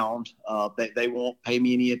bad round. They won't pay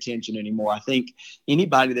me any attention anymore. I think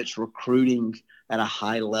anybody that's recruiting at a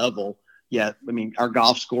high level, our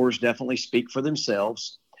golf scores definitely speak for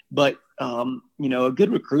themselves. But, a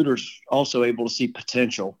good recruiter is also able to see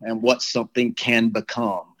potential and what something can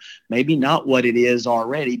become. Maybe not what it is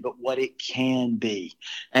already, but what it can be.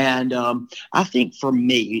 And I think for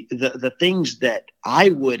me, the things that I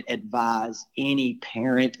would advise any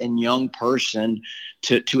parent and young person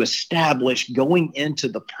to establish going into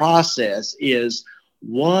the process is,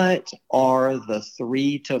 what are the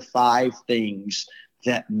 3 to 5 things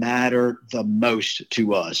that matter the most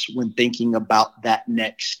to us when thinking about that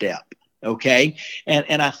next step? Okay.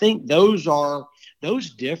 And I think those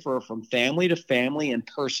differ from family to family and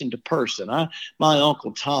person to person. My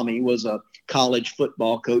Uncle Tommy was a college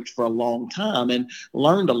football coach for a long time and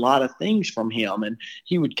learned a lot of things from him. And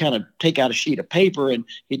he would kind of take out a sheet of paper and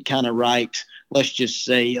he'd kind of write, let's just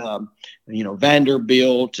say,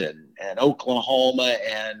 Vanderbilt and Oklahoma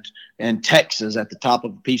and Texas at the top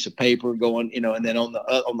of a piece of paper going, and then on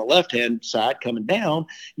the left-hand side coming down,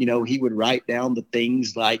 he would write down the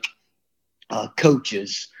things like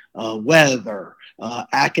coaches, weather,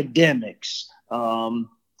 academics,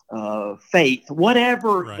 faith,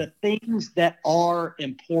 whatever. Right. The things that are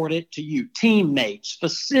important to you, teammates,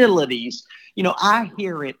 facilities, I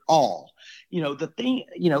hear it all. The thing,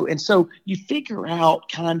 and so you figure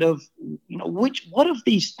out kind of, what of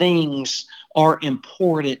these things are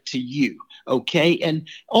important to you. Okay. And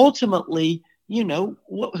ultimately,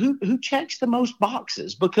 who checks the most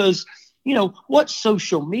boxes? Because, what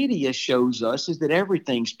social media shows us is that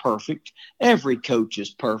everything's perfect. Every coach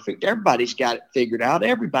is perfect. Everybody's got it figured out.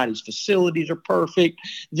 Everybody's facilities are perfect,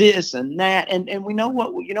 this and that. And we know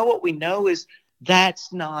what we know is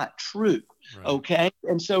that's not true. Right. Okay.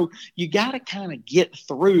 And so you got to kind of get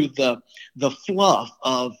through the fluff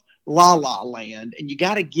of La La Land, and you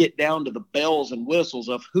got to get down to the bells and whistles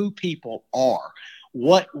of who people are.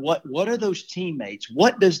 What are those teammates?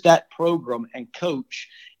 What does that program and coach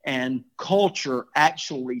and culture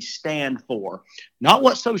actually stand for? Not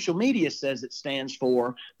what social media says it stands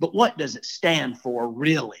for, but what does it stand for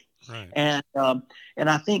really? Right. And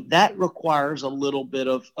I think that requires a little bit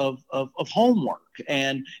of homework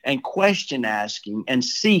and question asking and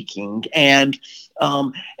seeking that's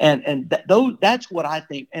what I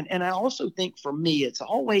think. And I also think for me,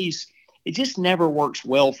 it just never works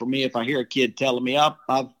well for me if I hear a kid telling me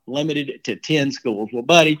I've limited it to 10 schools. Well,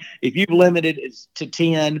 buddy, if you've limited it to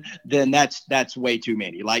 10, then that's way too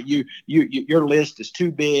many. Like your list is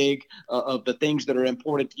too big of the things that are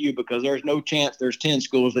important to you, because there's no chance there's 10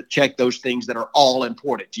 schools that check those things that are all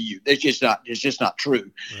important to you. It's just not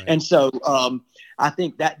true. Right. And so I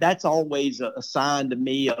think that's always a sign to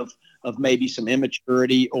me of maybe some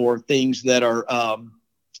immaturity or things that are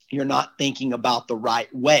you're not thinking about the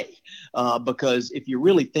right way, because if you're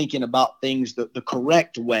really thinking about things the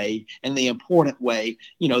correct way and the important way,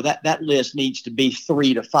 that list needs to be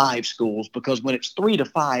 3 to 5 schools, because when it's 3 to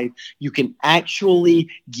 5, you can actually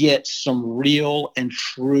get some real and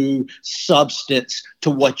true substance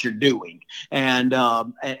to what you're doing. And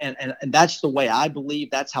that's the way I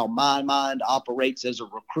believe. That's how my mind operates as a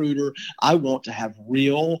recruiter. I want to have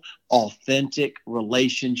real, authentic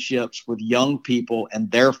relationships with young people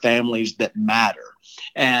and their families that matter.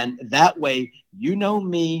 And that way, you know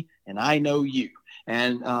me and I know you.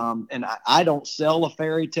 And I don't sell a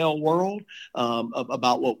fairy tale world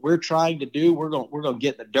about what we're trying to do. We're going to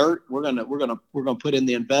get in the dirt. We're going to put in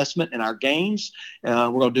the investment in our games.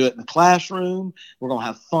 We're going to do it in the classroom. We're going to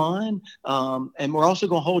have fun, and we're also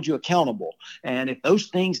going to hold you accountable. And if those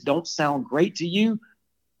things don't sound great to you,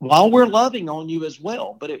 while we're loving on you as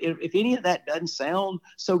well, but if any of that doesn't sound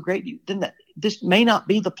so great, then this may not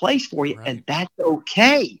be the place for you, right. And that's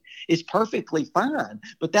okay. It's perfectly fine.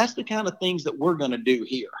 But that's the kind of things that we're going to do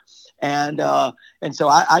here, and so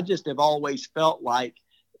I just have always felt like,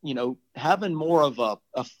 having more of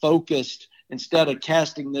a focused, instead of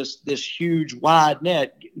casting this huge wide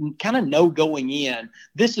net, kind of know going in,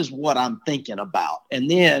 this is what I'm thinking about,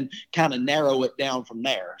 and then kind of narrow it down from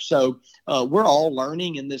there. So we're all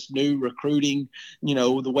learning in this new recruiting,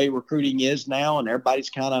 the way recruiting is now, and everybody's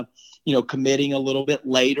kind of, committing a little bit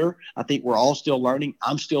later. I think we're all still learning.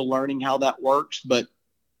 I'm still learning how that works, but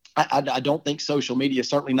I don't think social media is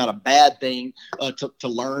certainly not a bad thing to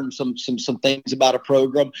learn some things about a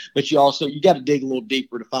program, but you got to dig a little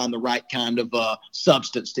deeper to find the right kind of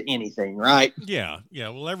substance to anything, right? Yeah.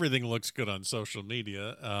 Well, everything looks good on social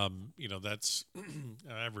media. That's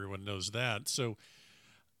everyone knows that. So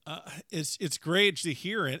it's great to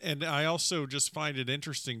hear it, and I also just find it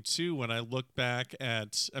interesting too when I look back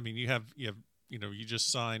at. I mean, you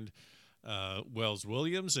just signed Wells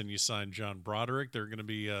Williams, and you signed John Broderick. They're going to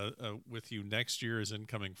be with you next year as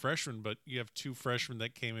incoming freshmen, but you have 2 freshmen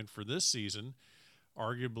that came in for this season,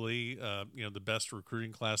 arguably the best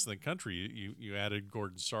recruiting class in the country. You added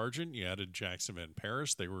Gordon Sargent, you added Jackson Van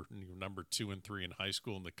Paris. They were number 2 and 3 in high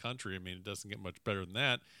school in the country. I mean, it doesn't get much better than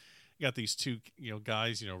that. You got these 2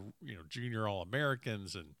 guys, junior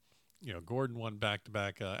All-Americans, and Gordon won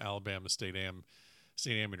back-to-back Alabama State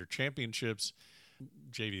Amateur Championships.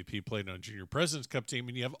 JVP played on a Junior President's Cup team,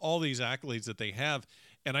 and you have all these accolades that they have.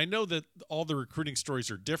 And I know that all the recruiting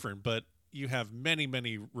stories are different, but you have many,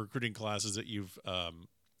 many recruiting classes that you've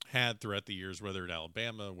had throughout the years, whether at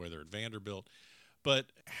Alabama, whether at Vanderbilt. But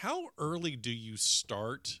how early do you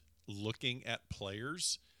start looking at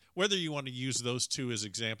players, whether you want to use those 2 as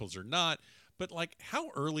examples or not? But how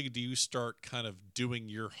early do you start kind of doing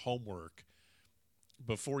your homework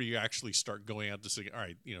before you actually start going out to say, all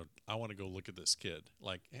right, I want to go look at this kid?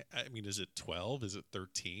 Is it 12? Is it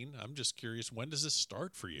 13? I'm just curious, when does this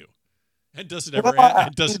start for you? And does it ever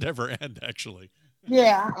end? Does it ever end, actually?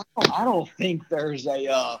 Yeah, I don't think there's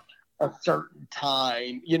a certain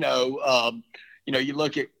time, you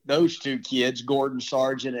look at those 2 kids, Gordon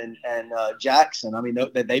Sargent and Jackson. I mean,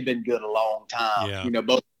 they've been good a long time. Yeah.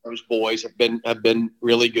 Both of those boys have been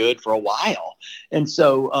really good for a while. And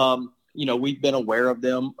so, we've been aware of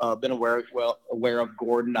them, aware of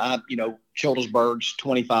Gordon. Childersburg's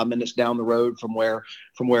 25 minutes down the road from where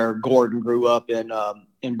Gordon grew up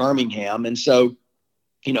in Birmingham. And so,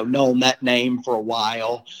 known that name for a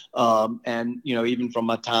while. And, even from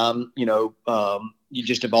my time, you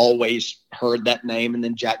just have always heard that name. And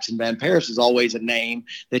then Jackson Van Paris is always a name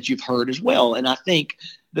that you've heard as well. And I think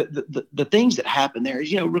the things that happen there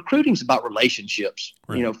is, recruiting's about relationships.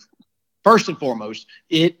 Right. First and foremost,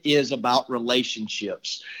 it is about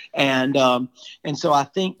relationships. And so I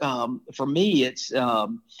think for me, it's,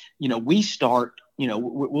 we start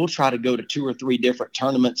we'll try to go to 2 or 3 different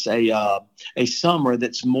tournaments a summer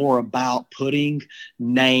that's more about putting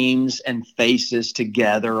names and faces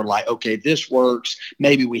together. Like, okay, this works.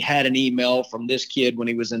 Maybe we had an email from this kid when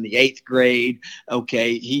he was in the 8th grade.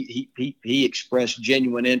 Okay, he expressed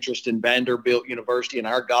genuine interest in Vanderbilt University and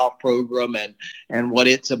our golf program and what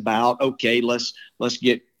it's about. Okay, let's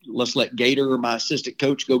let Gator, my assistant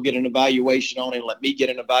coach, go get an evaluation on it. Let me get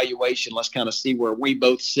an evaluation. Let's kind of see where we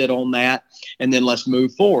both sit on that, and then let's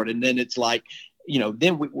move forward. And then it's like,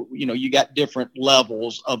 then you got different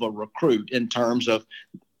levels of a recruit in terms of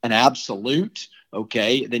an absolute.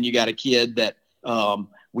 Okay, then you got a kid that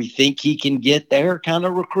we think he can get there kind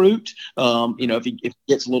of recruit. If he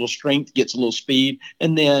gets a little strength, gets a little speed,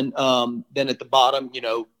 and then at the bottom,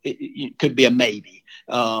 it could be a maybe.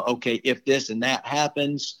 Okay, if this and that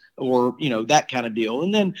happens, or that kind of deal.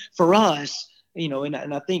 And then for us, and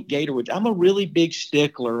I think Gator would. I'm a really big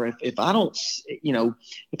stickler. If I don't,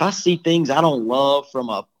 if I see things I don't love from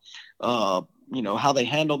how they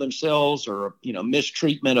handle themselves, or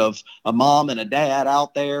mistreatment of a mom and a dad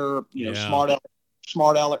out there,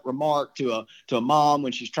 smart aleck remark to a mom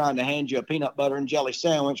when she's trying to hand you a peanut butter and jelly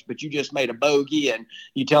sandwich, but you just made a bogey, and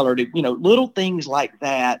you tell her to, little things like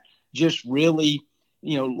that. Just really,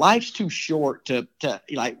 life's too short to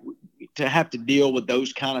have to deal with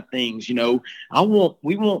those kind of things. We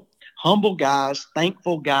want humble guys,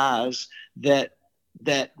 thankful guys that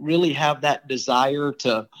really have that desire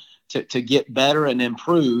to get better and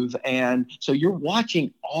improve. And so you're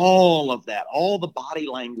watching all of that, all the body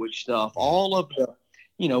language stuff, all of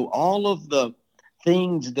the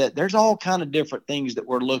things that there's all kind of different things that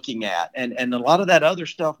we're looking at. And a lot of that other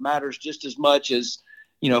stuff matters just as much as,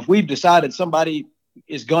 if we've decided somebody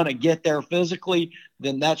is going to get there physically,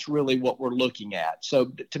 then that's really what we're looking at. So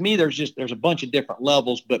to me, there's a bunch of different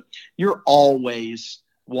levels, but you're always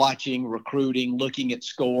watching, recruiting, looking at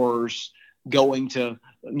scores, going to,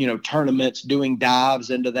 tournaments, doing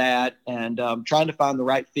dives into that, and trying to find the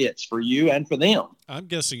right fits for you and for them. I'm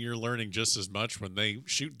guessing you're learning just as much when they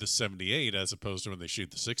shoot the 78 as opposed to when they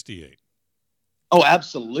shoot the 68. Oh,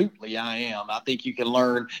 absolutely, I am. I think you can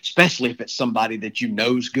learn, especially if it's somebody that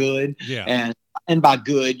know's good. Yeah. And by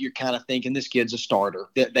good, you're kind of thinking this kid's a starter.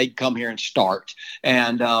 They come here and start.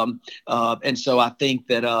 And so I think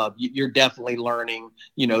that you're definitely learning,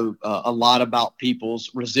 a lot about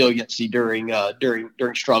people's resiliency during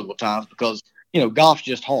struggle times, because golf's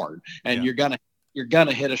just hard, and you're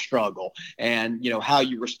gonna hit a struggle, and how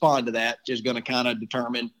you respond to that is going to kind of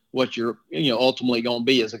determine what you're ultimately going to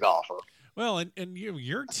be as a golfer. Well, and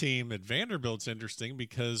your team at Vanderbilt's interesting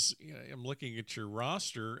because I'm looking at your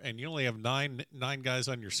roster, and you only have nine guys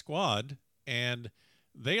on your squad, and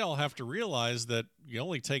they all have to realize that you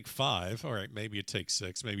only take 5. All right, maybe you take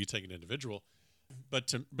 6, maybe you take an individual, but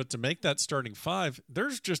to make that starting 5,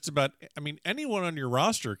 there's just about, anyone on your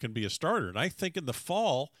roster can be a starter. And I think in the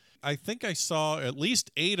fall, I think I saw at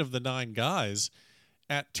least 8 of the 9 guys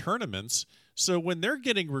at tournaments. So when they're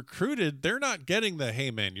getting recruited, they're not getting the,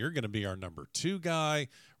 hey, man, you're going to be our number 2 guy.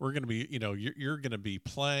 We're going to be, you're going to be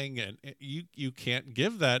playing, and you can't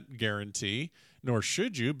give that guarantee, nor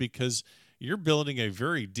should you, because you're building a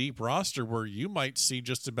very deep roster where you might see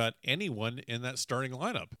just about anyone in that starting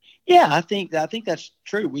lineup. Yeah, I think that's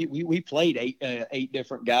true. We played 8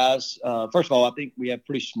 different guys. First of all, I think we have a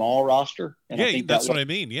pretty small roster. And yeah, I think that's what I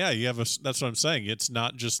mean. Yeah, that's what I'm saying. It's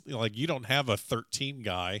not just like you don't have a 13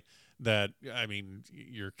 guy that,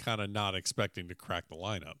 you're kind of not expecting to crack the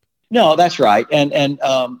lineup. No, that's right. And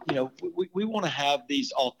we want to have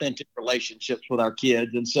these authentic relationships with our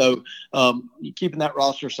kids. And so keeping that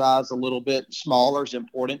roster size a little bit smaller is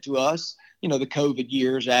important to us. The COVID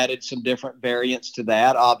years added some different variants to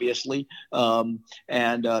that, obviously,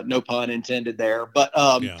 and no pun intended there. But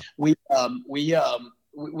we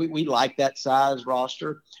like that size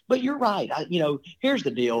roster. But you're right. Here's the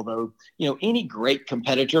deal, though. Any great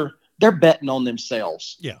competitor, they're betting on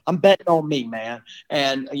themselves. Yeah. I'm betting on me, man.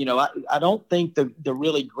 And, I don't think the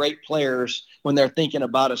really great players, when they're thinking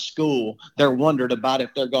about a school, they're wondered about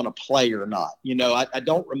if they're going to play or not. I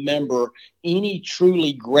don't remember any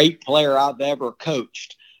truly great player I've ever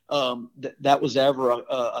coached that was ever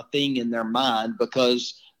a thing in their mind,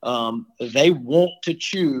 because they want to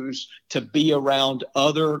choose to be around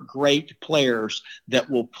other great players that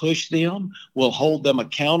will push them, will hold them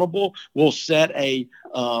accountable, will set a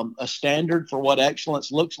standard for what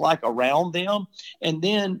excellence looks like around them. And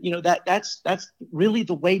then, that's really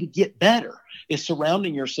the way to get better, is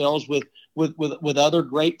surrounding yourselves with other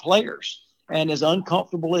great players. And as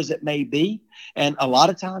uncomfortable as it may be, and a lot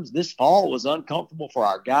of times this fall was uncomfortable for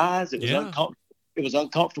our guys. It was uncomfortable It was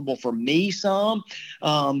uncomfortable for me some.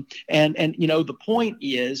 And you know, the point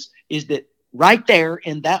is that right there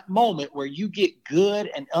in that moment where you get good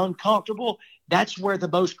and uncomfortable, that's where the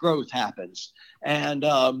most growth happens. And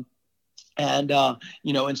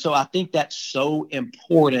you know, and so I think that's so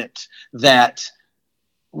important that,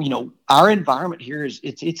 you know, our environment here is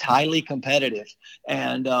it's highly competitive,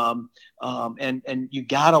 and you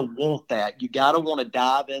gotta want that. You gotta want to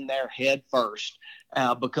dive in there head first,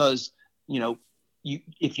 because, you know,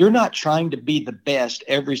 if you're not trying to be the best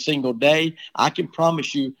every single day, I can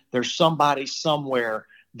promise you there's somebody somewhere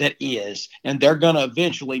that is, and they're going to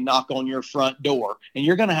eventually knock on your front door, and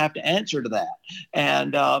you're going to have to answer to that.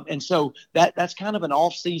 And so that's kind of an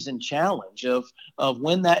off-season challenge of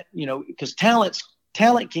when that, you know, because talent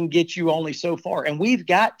can get you only so far, and we've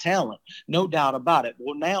got talent, no doubt about it.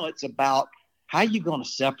 Well, now it's about how you going to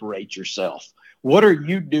separate yourself. What are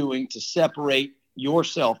you doing to separate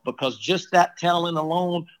yourself? Because just that talent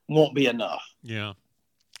alone won't be enough. Yeah.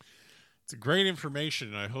 It's great information,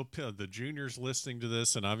 and I hope the juniors listening to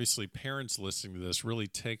this, and obviously parents listening to this, really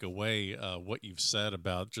take away what you've said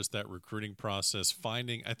about just that recruiting process. I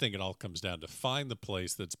think it all comes down to find the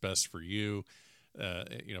place that's best for you,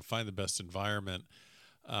 you know, find the best environment.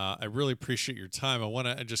 I really appreciate your time. I want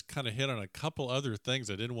to just kind of hit on a couple other things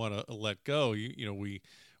I didn't want to let go. You know, we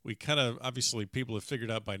kind of, obviously people have figured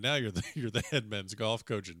out by now you're the head men's golf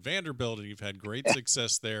coach at Vanderbilt, and you've had great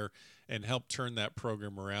success there and helped turn that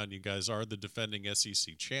program around. You guys are the defending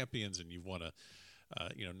SEC champions, and you've won a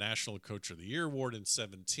National Coach of the Year award in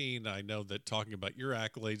 2017. I know that talking about your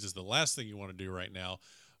accolades is the last thing you want to do right now,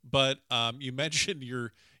 but you mentioned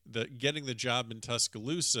getting the job in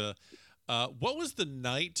Tuscaloosa. What was the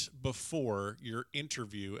night before your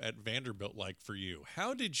interview at Vanderbilt like for you?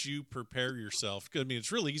 How did you prepare yourself? I mean,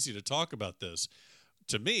 it's really easy to talk about this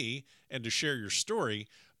to me and to share your story,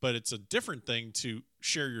 but it's a different thing to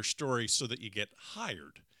share your story so that you get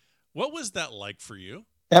hired. What was that like for you?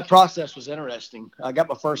 That process was interesting. I got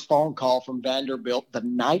my first phone call from Vanderbilt the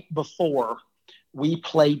night before we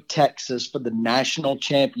played Texas for the national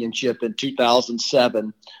championship in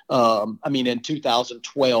 2007. In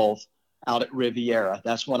 2012. Out at Riviera.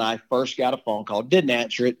 That's when I first got a phone call. Didn't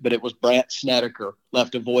answer it, but it was Brant Snedeker,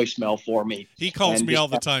 left a voicemail for me. He calls me all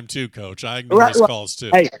the time too, Coach. I ignore his calls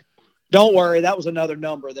too. Hey, don't worry. That was another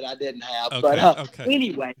number that I didn't have. Okay, but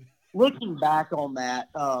Anyway, looking back on that,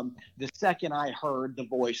 the second I heard the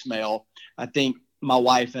voicemail, I think my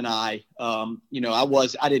wife and I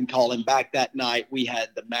didn't call him back that night. We had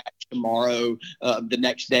the match tomorrow, the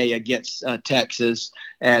next day against Texas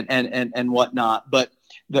and whatnot. But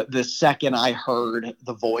the second I heard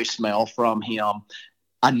the voicemail from him,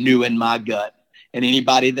 I knew in my gut, and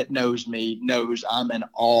anybody that knows me knows I'm an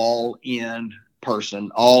all-in person,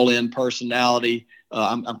 all-in personality.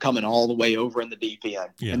 I'm coming all the way over in the deep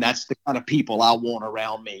end. Yeah. And that's the kind of people I want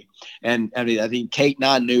around me. And I mean, I think Kate and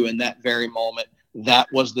I knew in that very moment that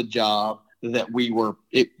was the job that we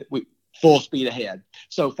full speed ahead.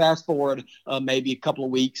 So fast forward maybe a couple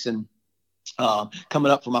of weeks, and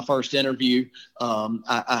coming up for my first interview,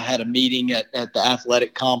 I had a meeting at the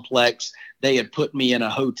athletic complex. They had put me in a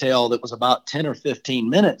hotel that was about 10 or 15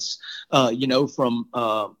 minutes, from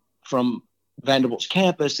Vanderbilt's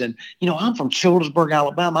campus. And, you know, I'm from Childersburg,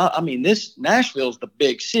 Alabama. I mean, Nashville's the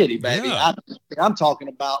big city, baby. Yeah. I'm talking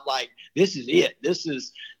about like, this is it.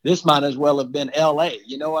 This might as well have been LA.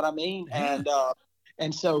 You know what I mean? Yeah.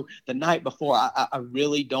 And so the night before, I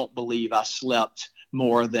really don't believe I slept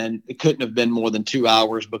it couldn't have been more than 2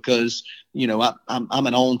 hours, because, you know, I'm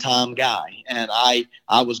an on-time guy, and I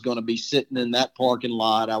was going to be sitting in that parking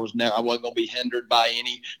lot. I wasn't going to be hindered by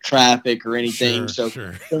any traffic or anything.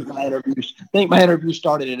 Sure. I think my interview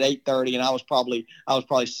started at 8:30, and I was probably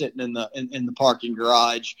sitting in the parking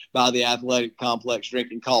garage by the athletic complex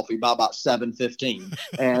drinking coffee by about 7:15.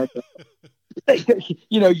 And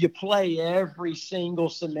you know, you play every single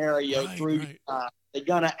scenario through. They're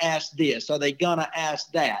going to ask this. Are they going to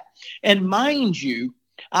ask that? And mind you,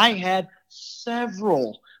 I had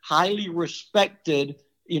several highly respected,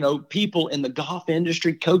 you know, people in the golf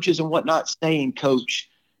industry, coaches and whatnot, saying, Coach,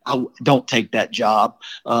 I don't take that job.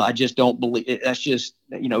 I just don't believe it. That's just,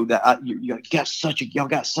 you know, that y'all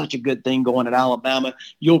got such a good thing going at Alabama.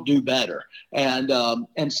 You'll do better. And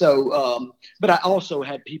so, but I also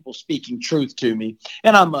had people speaking truth to me.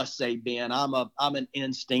 And I must say, Ben, I'm an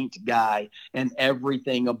instinct guy, and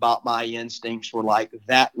everything about my instincts were like,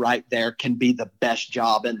 that right there can be the best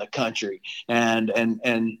job in the country. And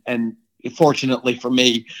fortunately for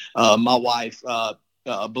me, my wife,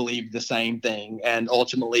 believed the same thing, and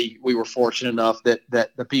ultimately we were fortunate enough that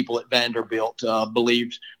the people at Vanderbilt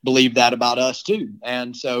believed that about us too.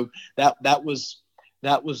 And so that was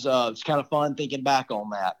that was it's kind of fun thinking back on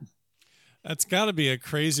that. That's got to be a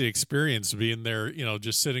crazy experience being there,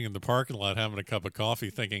 just sitting in the parking lot having a cup of coffee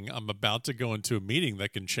thinking I'm about to go into a meeting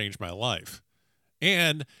that can change my life.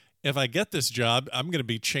 And if I get this job, I'm going to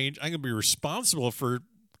be responsible for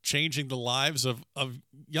changing the lives of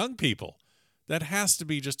young people. That has to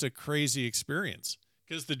be just a crazy experience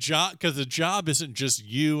because the job isn't just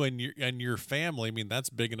you and your family. I mean, that's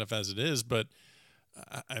big enough as it is, but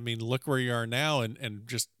I mean, look where you are now, and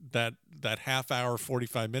just that half hour,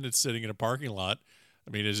 45 minutes sitting in a parking lot.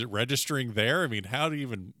 I mean, is it registering there? I mean, how do you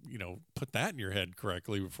even, put that in your head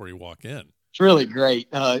correctly before you walk in? It's really great,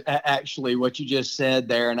 actually, what you just said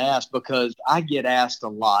there and asked, because I get asked a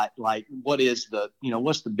lot, like, what's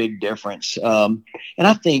the big difference? And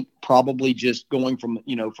I think probably just going from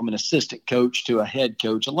an assistant coach to a head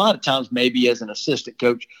coach, a lot of times maybe as an assistant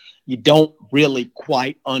coach, you don't really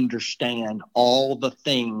quite understand all the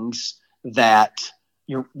things that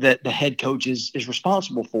that the head coach is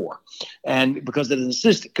responsible for. And because as an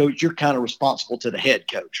assistant coach, you're kind of responsible to the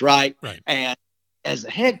head coach, right? Right. And as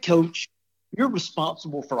a head coach, you're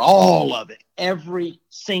responsible for all of it, every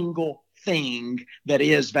single thing that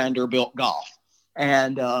is Vanderbilt golf.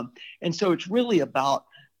 And so it's really about,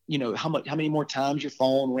 how many more times your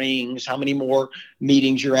phone rings, how many more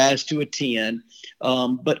meetings you're asked to attend.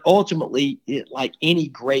 But ultimately, like any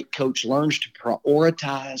great coach learns to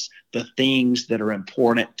prioritize the things that are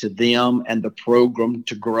important to them and the program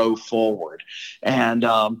to grow forward. And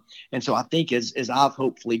so I think as I've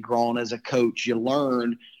hopefully grown as a coach, you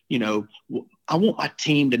learn, I want my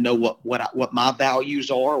team to know what my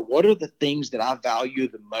values are. What are the things that I value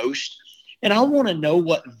the most? And I want to know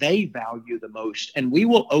what they value the most. And we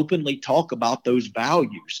will openly talk about those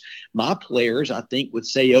values. My players, I think, would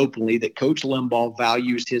say openly that Coach Limbaugh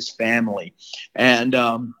values his family. And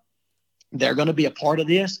they're going to be a part of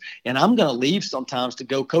this, and I'm going to leave sometimes to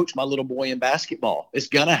go coach my little boy in basketball. It's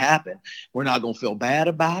going to happen. We're not going to feel bad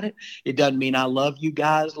about it. It doesn't mean I love you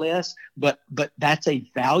guys less, but that's a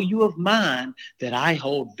value of mine that I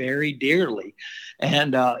hold very dearly.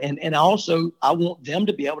 And also I want them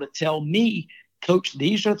to be able to tell me, Coach,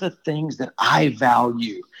 these are the things that I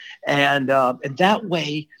value. And that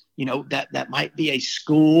way, that might be a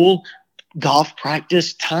school golf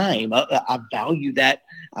practice time. I value that.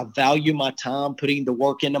 I value my time putting the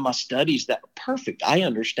work into my studies. That perfect. I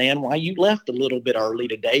understand why you left a little bit early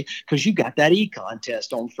today, because you got that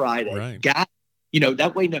e-contest on Friday. Right. That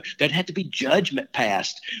way, no, doesn't have to be judgment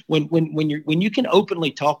passed. When you can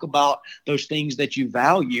openly talk about those things that you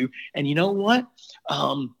value, and you know what,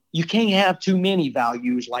 you can't have too many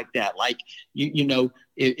values like that. Like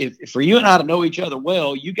if for you and I to know each other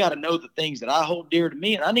well, you got to know the things that I hold dear to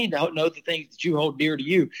me, and I need to know the things that you hold dear to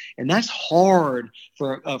you. And that's hard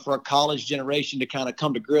for a college generation to kind of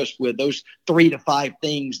come to grips with, those 3 to 5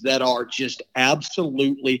 things that are just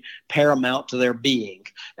absolutely paramount to their being.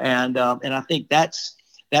 And I think that's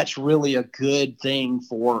really a good thing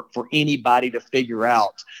for anybody to figure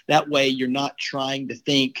out. That way you're not trying to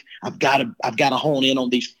think, I've got to hone in on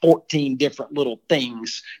these 14 different little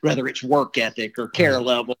things, whether it's work ethic or care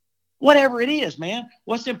level, whatever it is, man.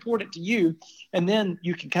 What's important to you? And then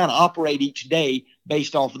you can kind of operate each day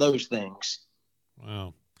based off of those things.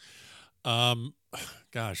 Wow.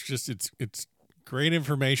 Gosh, just it's great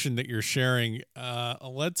information that you're sharing.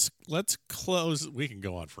 Let's close. We can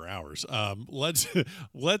go on for hours. I want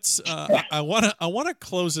to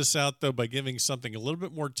close this out though by giving something a little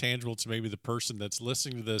bit more tangible to maybe the person that's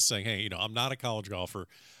listening to this, saying, "Hey, I'm not a college golfer.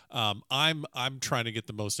 I'm trying to get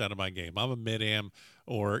the most out of my game. I'm a mid-am,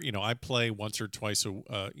 or I play once or twice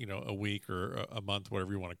a week or a month,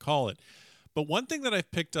 whatever you want to call it." But one thing that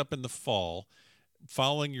I've picked up in the fall,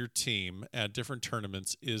 following your team at different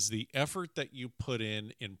tournaments, is the effort that you put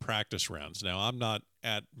in practice rounds. Now, I'm not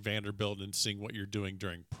at Vanderbilt and seeing what you're doing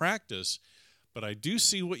during practice, but I do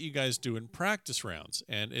see what you guys do in practice rounds,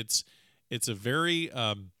 and it's a very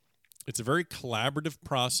collaborative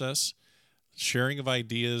process, sharing of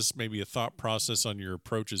ideas, maybe a thought process on your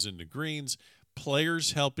approaches into greens,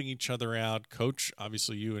 players helping each other out, coach,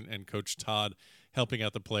 obviously you and Coach Todd helping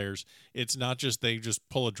out the players. It's not just they just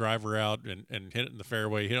pull a driver out and hit it in the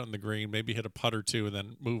fairway, hit it on the green, maybe hit a putt or two, and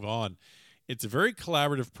then move on. It's a very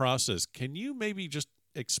collaborative process. Can you maybe just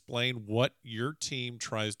explain what your team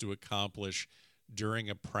tries to accomplish during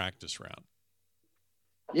a practice round?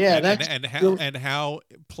 Yeah, and how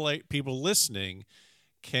people listening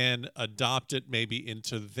can adopt it maybe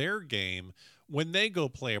into their game when they go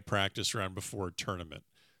play a practice round before a tournament,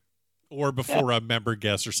 or before a member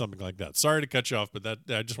guest or something like that. Sorry to cut you off, but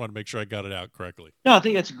I just want to make sure I got it out correctly. No, I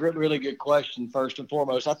think that's a really good question, first and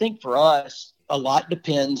foremost. I think for us, a lot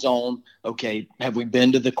depends on, okay, have we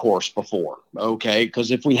been to the course before? Okay, because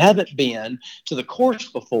if we haven't been to the course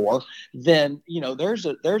before, then there's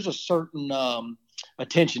a certain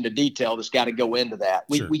attention to detail that's got to go into that.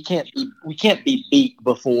 Sure. We can't be beat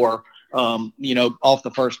before off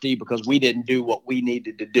the first tee because we didn't do what we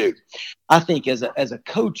needed to do. I think as a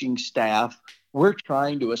coaching staff, we're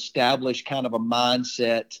trying to establish kind of a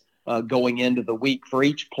mindset going into the week for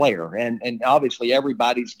each player, and obviously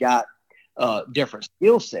everybody's got different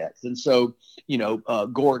skill sets, and so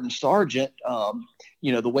Gordon Sargent,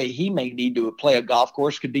 the way he may need to play a golf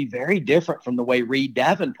course could be very different from the way Reed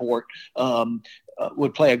Davenport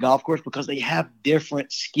would play a golf course because they have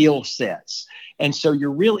different skill sets. And so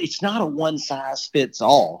it's not a one size fits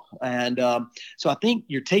all. And so I think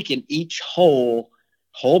you're taking each hole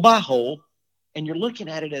by hole, and you're looking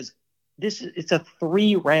at it as it's a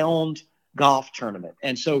 3-round golf tournament.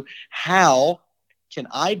 And so how can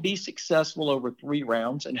I be successful over 3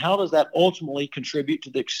 rounds, and how does that ultimately contribute to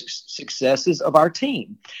the successes of our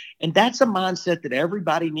team? And that's a mindset that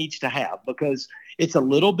everybody needs to have, because it's a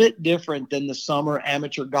little bit different than the summer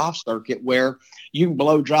amateur golf circuit where you can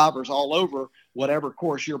blow drivers all over whatever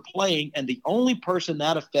course you're playing, and the only person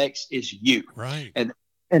that affects is you. Right.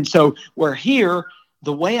 And so we're here,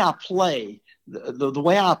 the way I play, the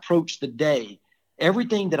way I approach the day,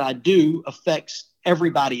 everything that I do affects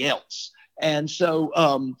everybody else. And so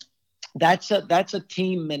that's a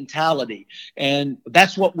team mentality, and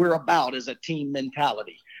that's what we're about, is a team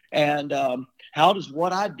mentality. And how does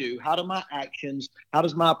what I do, how do my actions, how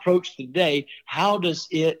does my approach to the day, how does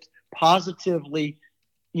it positively,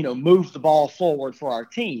 move the ball forward for our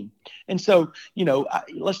team? And so,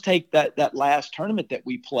 let's take that last tournament that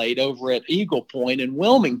we played over at Eagle Point in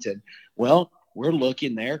Wilmington. Well, we're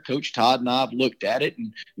looking there. Coach Todd and I have looked at it,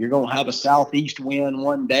 and you're going to have a southeast wind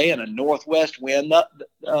one day and a northwest wind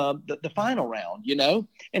the final round,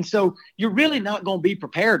 And so you're really not going to be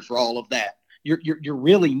prepared for all of that. You're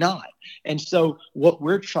really not. And so what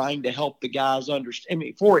we're trying to help the guys understand,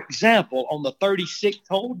 for example, on the 36th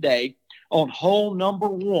hole day, on hole number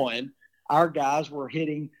 1, our guys were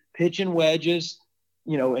hitting pitching wedges,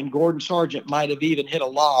 and Gordon Sargent might have even hit a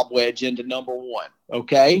lob wedge into number 1.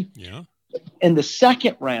 Okay. Yeah. In the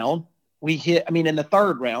second round, in the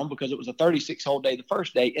third round, because it was a 36-hole day the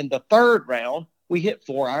first day, in the third round, we hit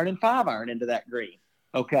 4-iron and 5-iron into that green.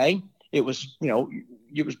 Okay. It was,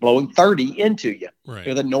 it was blowing 30 into you. Right.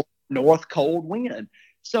 With a north cold wind.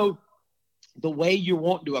 So the way you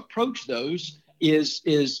want to approach those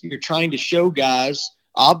is you're trying to show guys,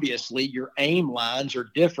 obviously your aim lines are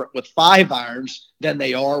different with 5-irons than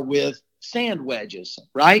they are with sand wedges,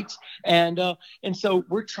 right? And so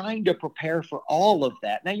we're trying to prepare for all of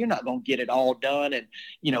that. Now, you're not going to get it all done, and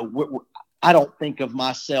I don't think of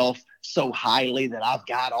myself so highly that I've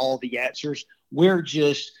got all the answers.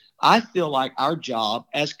 I feel like our job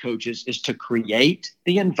as coaches is to create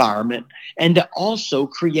the environment and to also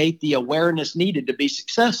create the awareness needed to be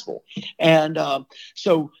successful. And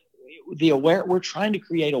so we're trying to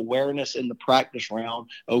create awareness in the practice round.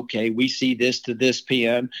 Okay, we see this to this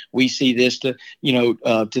pin. We see this to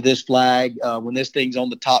this flag. When this thing's on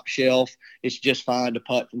the top shelf, it's just fine to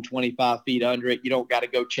putt from 25 feet under it. You don't got to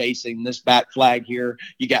go chasing this back flag here.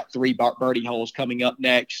 You got 3 birdie holes coming up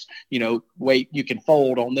next. Wait, you can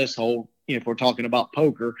fold on this hole. If we're talking about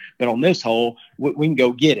poker, but on this hole, we can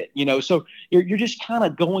go get it. So you're just kind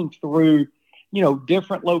of going through,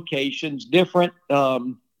 different locations, different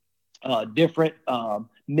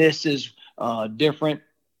misses, different,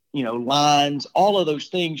 lines, all of those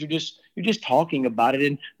things. You're just talking about it.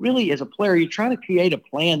 And really, as a player, you're trying to create a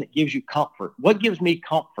plan that gives you comfort. What gives me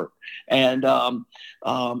comfort? And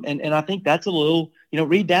I think that's a little,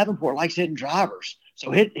 Reed Davenport likes hitting drivers. So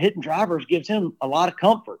hitting drivers gives him a lot of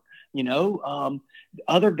comfort.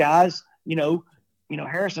 Other guys,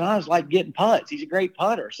 Harrison Hines like getting putts. He's a great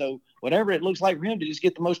putter. So whatever it looks like for him to just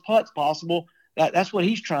get the most putts possible, that's what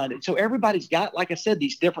he's trying to. So everybody's got, like I said,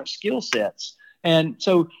 these different skill sets. And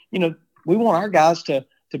so, we want our guys to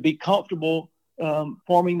be comfortable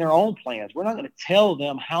forming their own plans. We're not going to tell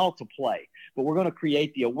them how to play, but we're going to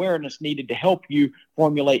create the awareness needed to help you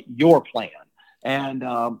formulate your plan. And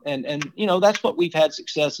that's what we've had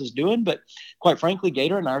successes doing. But quite frankly,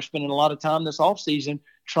 Gator and I are spending a lot of time this offseason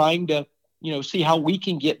trying to, see how we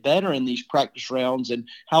can get better in these practice rounds and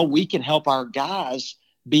how we can help our guys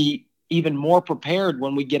be even more prepared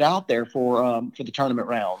when we get out there for the tournament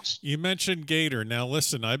rounds. You mentioned Gator. Now,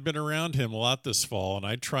 listen, I've been around him a lot this fall, and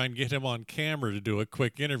I try and get him on camera to do a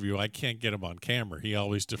quick interview. I can't get him on camera. He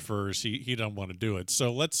always defers. He doesn't want to do it.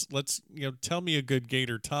 So let's tell me a good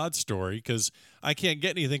Gator Todd story, because I can't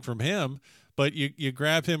get anything from him. but you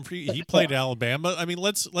grab him. He played Alabama. I mean,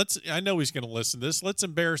 let's. I know he's going to listen to this. Let's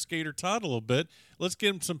embarrass Gator Todd a little bit. Let's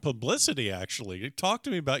get him some publicity. Actually, talk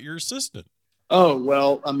to me about your assistant. Oh,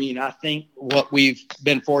 well, I mean, I think what we've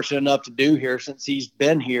been fortunate enough to do here since he's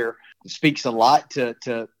been here speaks a lot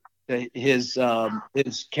to his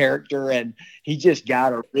character, and he just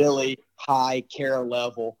got a really high care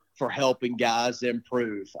level for helping guys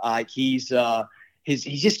improve. Like he's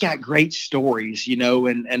just got great stories,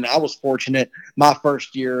 and I was fortunate. My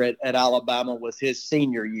first year at Alabama was his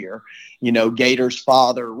senior year. Gator's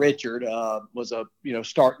father, Richard, was a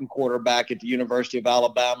starting quarterback at the University of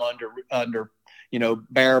Alabama under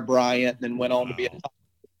Bear Bryant, and then went on to be a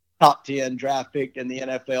top 10 draft pick in the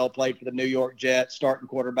NFL, played for the New York Jets, starting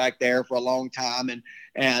quarterback there for a long time.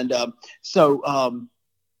 When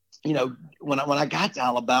I got to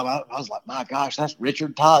Alabama, I was like, my gosh, that's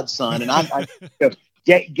Richard Todd's son. And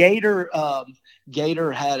Gator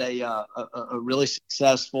had a really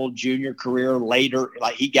successful junior career later.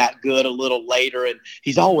 Like he got good a little later, and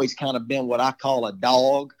he's always kind of been what I call a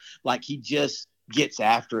dog. Like he just gets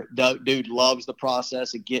after it. Dude loves the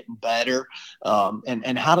process of getting better.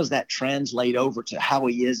 And how does that translate over to how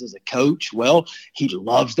he is as a coach? Well, he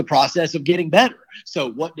loves the process of getting better.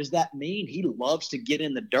 So what does that mean? He loves to get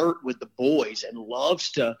in the dirt with the boys and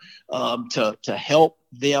loves to help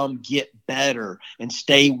them get better and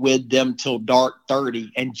stay with them till dark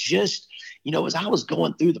 30. And just, as I was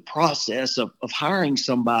going through the process of hiring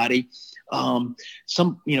somebody,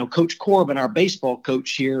 Coach Corbin, our baseball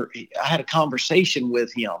coach here, I had a conversation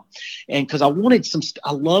with him, and because I wanted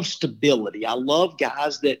I love stability. I love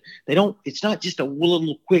guys that it's not just a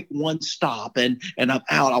little quick one stop and I'm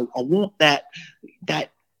out. I want that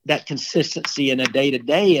consistency in a day to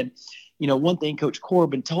day. And, one thing Coach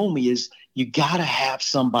Corbin told me is you got to have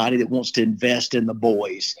somebody that wants to invest in the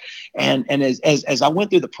boys. And as I went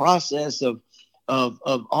through the process of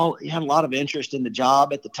all, he had a lot of interest in the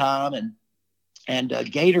job at the time.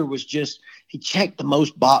 And Gator was he checked the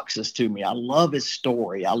most boxes to me. I love his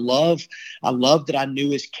story. I love that I knew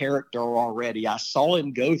his character already. I saw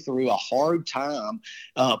him go through a hard time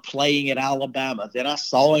playing at Alabama. Then I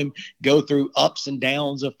saw him go through ups and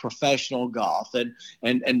downs of professional golf and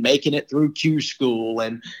making it through Q school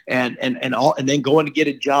and then going to get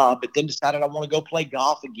a job, but then decided I want to go play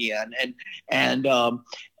golf again. And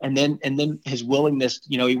then his willingness,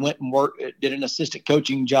 he went and did an assistant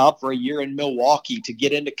coaching job for a year in Milwaukee to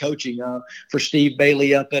get into coaching for Steve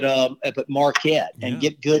Bailey up at Marquette and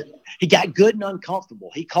get good. He got good and uncomfortable.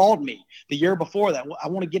 He called me the year before that. I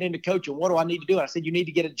want to get into coaching. What do I need to do? I said, you need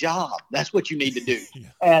to get a job. That's what you need to do. Yeah.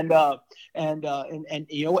 And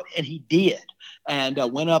you know what? And he did, and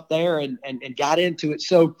went up there and got into it.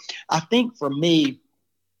 So I think for me,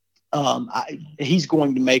 he's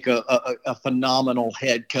going to make a phenomenal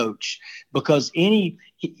head coach because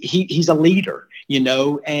he's a leader,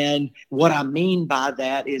 and what I mean by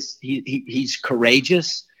that is he's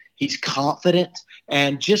courageous, he's confident,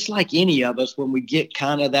 and just like any of us, when we get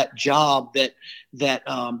kind of that job that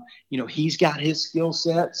he's got his skill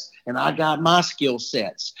sets and I got my skill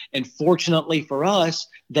sets, and fortunately for us,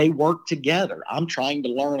 they work together. I'm trying to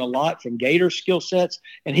learn a lot from Gator's skill sets,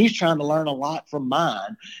 and he's trying to learn a lot from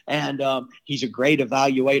mine. And he's a great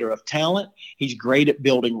evaluator of talent. He's great at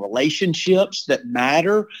building relationships that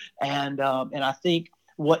matter. And I think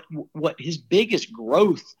what his biggest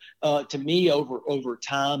growth to me over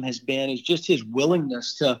time has been is just his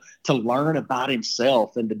willingness to learn about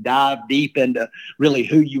himself and to dive deep into really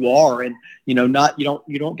who you are. And you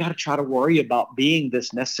don't got to try to worry about being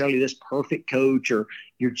this perfect coach, or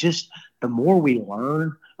you're just, the more we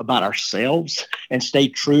learn about ourselves and stay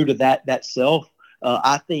true to that self,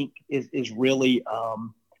 I think is really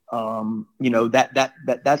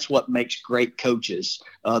that's what makes great coaches,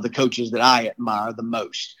 the coaches that I admire the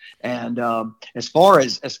most. And as far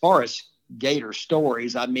as Gator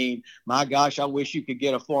stories, I mean, my gosh, I wish you could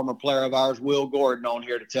get a former player of ours, Will Gordon, on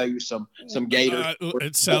here to tell you some Gator.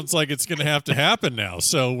 It sounds like it's going to have to happen now,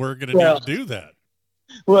 so we're going to need to do that.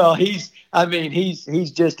 Well, he's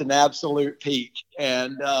just an absolute peach,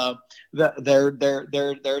 and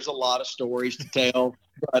there's a lot of stories to tell.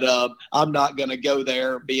 But I'm not going to go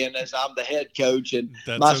there, being as I'm the head coach, and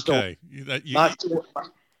that's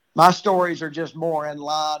my stories are just more in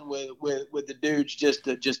line with the dude's just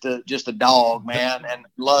a dog, man, and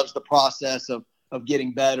loves the process of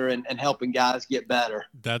getting better and helping guys get better.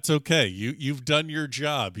 That's okay. You've done your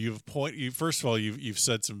job. First of all, you've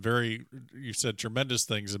said tremendous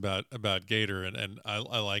things about Gator, and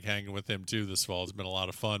I like hanging with him too this fall. It's been a lot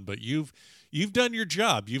of fun, but you've done your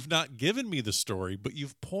job. You've not given me the story, but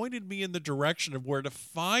you've pointed me in the direction of where to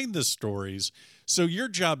find the stories So your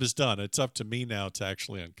job is done. It's up to me now to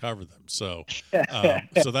actually uncover them. So,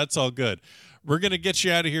 so that's all good. We're going to get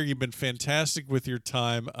you out of here. You've been fantastic with your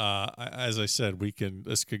time. As I said,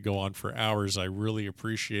 this could go on for hours. I really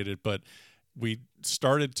appreciate it. But we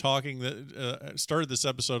started started this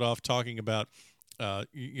episode off talking about,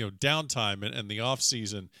 downtime and the off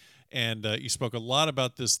season. And you spoke a lot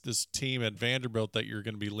about this team at Vanderbilt that you're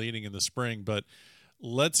going to be leading in the spring. But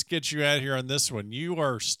let's get you out of here on this one. You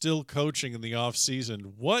are still coaching in the off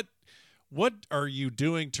season. What are you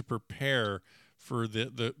doing to prepare for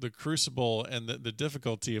the crucible and the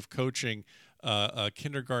difficulty of coaching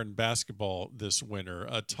kindergarten basketball this winter?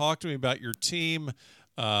 Talk to me about your team.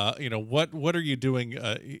 What are you doing?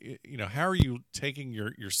 How are you taking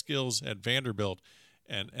your skills at Vanderbilt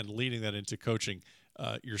and leading that into coaching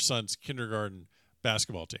your son's kindergarten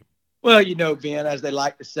basketball team? Well, Ben, as they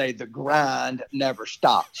like to say, the grind never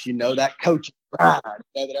stops. That coaching grind.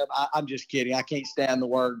 I'm just kidding. I can't stand the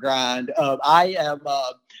word grind. I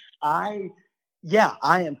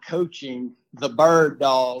am coaching the Bird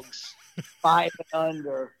Dogs 5 and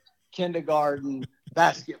under kindergarten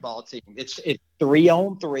basketball team. It's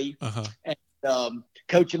 3-on-3, and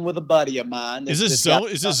coaching with a buddy of mine. Is this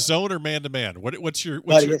zone or man to man? What's your?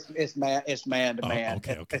 It's man to man.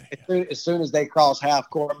 Okay. As soon as they cross half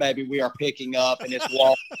court, baby, we are picking up, and it's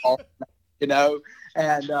wall.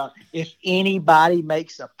 And if anybody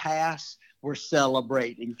makes a pass, we're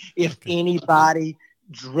celebrating. If anybody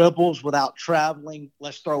dribbles without traveling,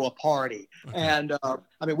 let's throw a party. Okay. And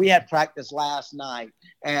we had practice last night,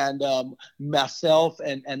 and myself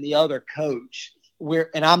and the other coach,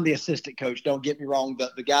 and I'm the assistant coach, don't get me wrong,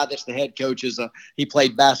 the guy that's the head coach he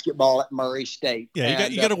played basketball at Murray State. Yeah,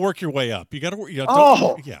 you got to work your way up. You got to work.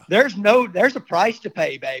 There's a price to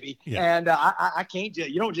pay, baby. Yeah. And I can't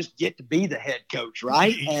you don't just get to be the head coach,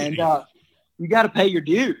 right? And you got to pay your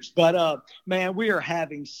dues. But man, we are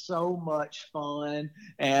having so much fun,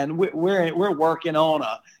 and we're working on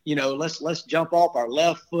let's jump off our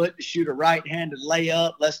left foot to shoot a right-handed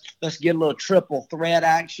layup. Let's get a little triple threat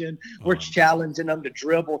action. We're challenging them to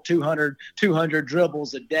dribble 200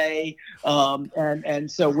 dribbles a day,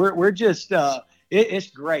 and so we're just.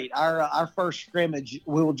 It's great. Our first scrimmage,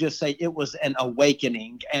 we'll just say it was an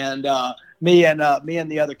awakening, and me and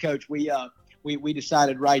the other coach, we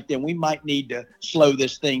decided right then we might need to slow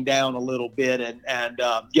this thing down a little bit and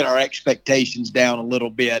get our expectations down a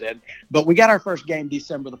little bit. But we got our first game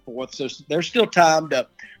December the 4th, so there's still time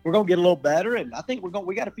we're going to get a little better. And I think we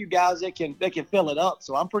got a few guys that can fill it up.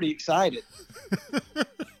 So I'm pretty excited.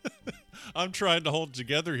 I'm trying to hold it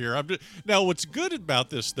together here. Now, what's good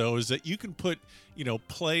about this, though, is that you can put,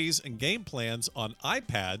 plays and game plans on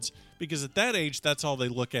iPads, because at that age, that's all they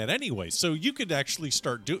look at anyway. So you could actually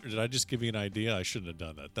start doing. Did I just give you an idea? I shouldn't have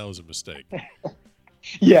done that. That was a mistake.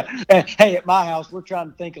 Yeah. Hey, at my house, we're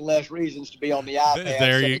trying to think of less reasons to be on the iPad.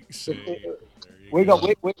 There you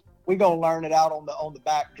go. We're gonna learn it out on the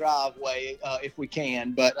back driveway if we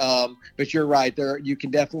can. But you're right. There you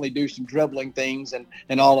can definitely do some dribbling things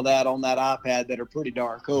and all of that on that iPad that are pretty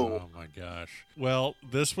darn cool. Oh my gosh. Well,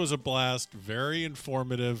 this was a blast. Very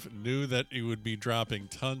informative. Knew that you would be dropping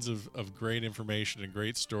tons of great information and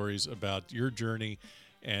great stories about your journey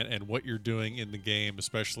and what you're doing in the game,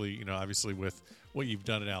 especially, obviously with what you've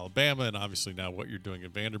done in Alabama and obviously now what you're doing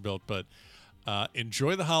at Vanderbilt. But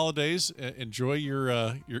enjoy the holidays. Enjoy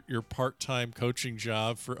your part-time coaching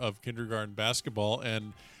job of kindergarten basketball,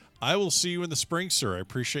 and I will see you in the spring, sir. I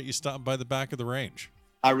appreciate you stopping by the back of the range.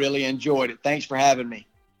 I really enjoyed it. Thanks for having me.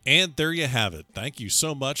 And there you have it. Thank you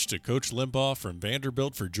so much to Coach Limbaugh from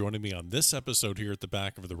Vanderbilt for joining me on this episode here at the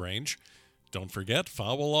back of the range. Don't forget,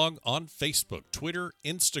 follow along on Facebook, Twitter,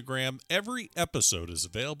 Instagram. Every episode is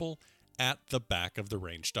available at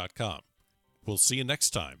thebackoftherange.com. We'll see you next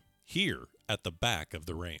time here at the back of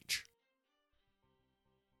the range.